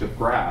abstracted logic of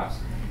graphs,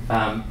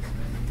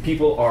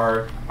 people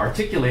are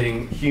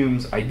articulating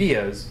Hume's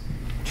ideas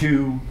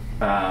to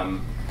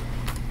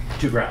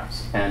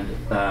graphs. And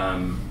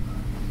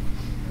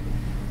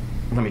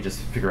let me just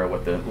figure out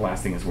what the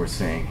last thing is worth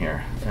saying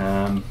here.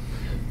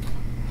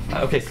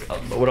 Okay, so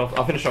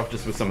I'll finish off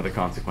just with some of the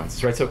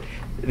consequences, right? So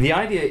the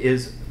idea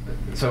is,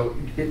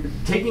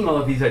 taking all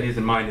of these ideas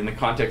in mind in the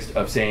context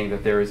of saying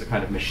that there is a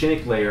kind of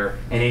machinic layer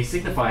and a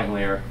signifying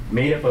layer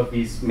made up of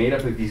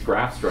these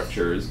graph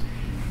structures,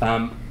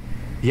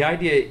 the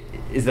idea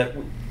is that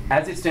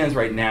as it stands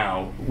right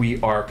now,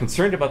 we are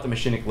concerned about the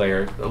machinic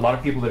layer. A lot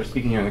of people that are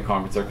speaking here in the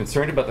conference are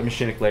concerned about the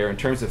machinic layer in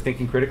terms of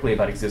thinking critically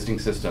about existing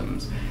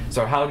systems.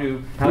 So how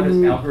does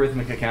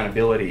algorithmic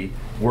accountability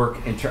work?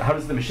 How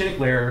does the machinic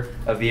layer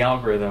of the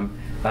algorithm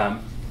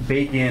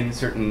bake in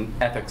certain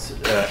ethics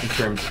in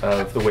terms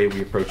of the way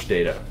we approach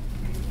data?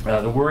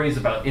 The worries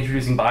about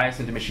introducing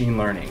bias into machine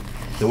learning,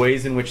 the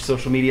ways in which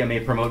social media may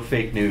promote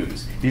fake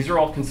news. These are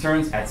all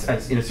concerns,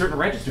 as in a certain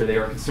register, they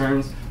are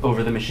concerns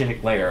over the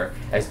machinic layer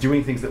as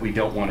doing things that we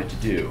don't want it to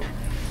do.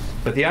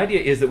 But the idea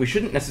is that we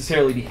shouldn't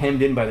necessarily be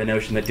hemmed in by the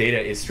notion that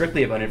data is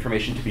strictly about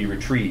information to be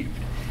retrieved.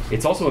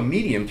 It's also a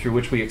medium through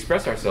which we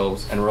express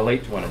ourselves and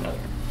relate to one another.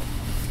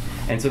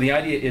 And so the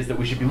idea is that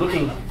we should be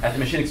looking at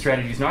the machinic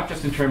strategies not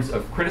just in terms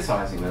of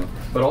criticizing them,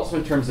 but also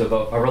in terms of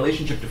a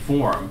relationship to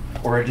form,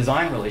 or a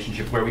design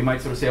relationship where we might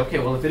sort of say, okay,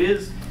 well,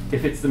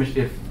 if the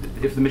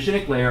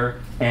machinic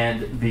layer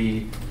and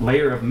the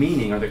layer of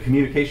meaning, or the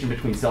communication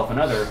between self and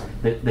other,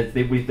 that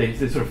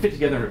they sort of fit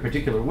together in a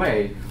particular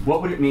way,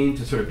 what would it mean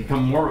to sort of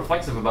become more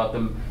reflexive about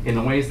them in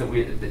the ways that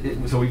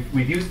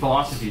we've used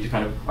philosophy to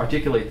kind of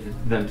articulate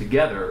them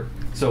together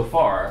so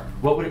far.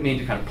 What would it mean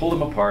to kind of pull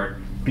them apart,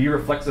 be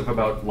reflexive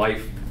about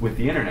life with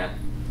the internet,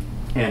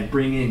 and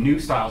bring in new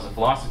styles of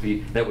philosophy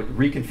that would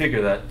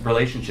reconfigure that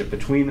relationship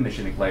between the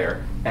machinic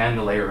layer and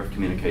the layer of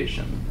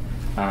communication.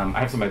 I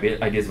have some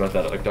ideas about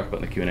that I'd like to talk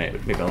about in the Q&A,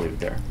 but maybe I'll leave it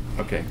there.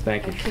 Okay,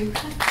 thank you.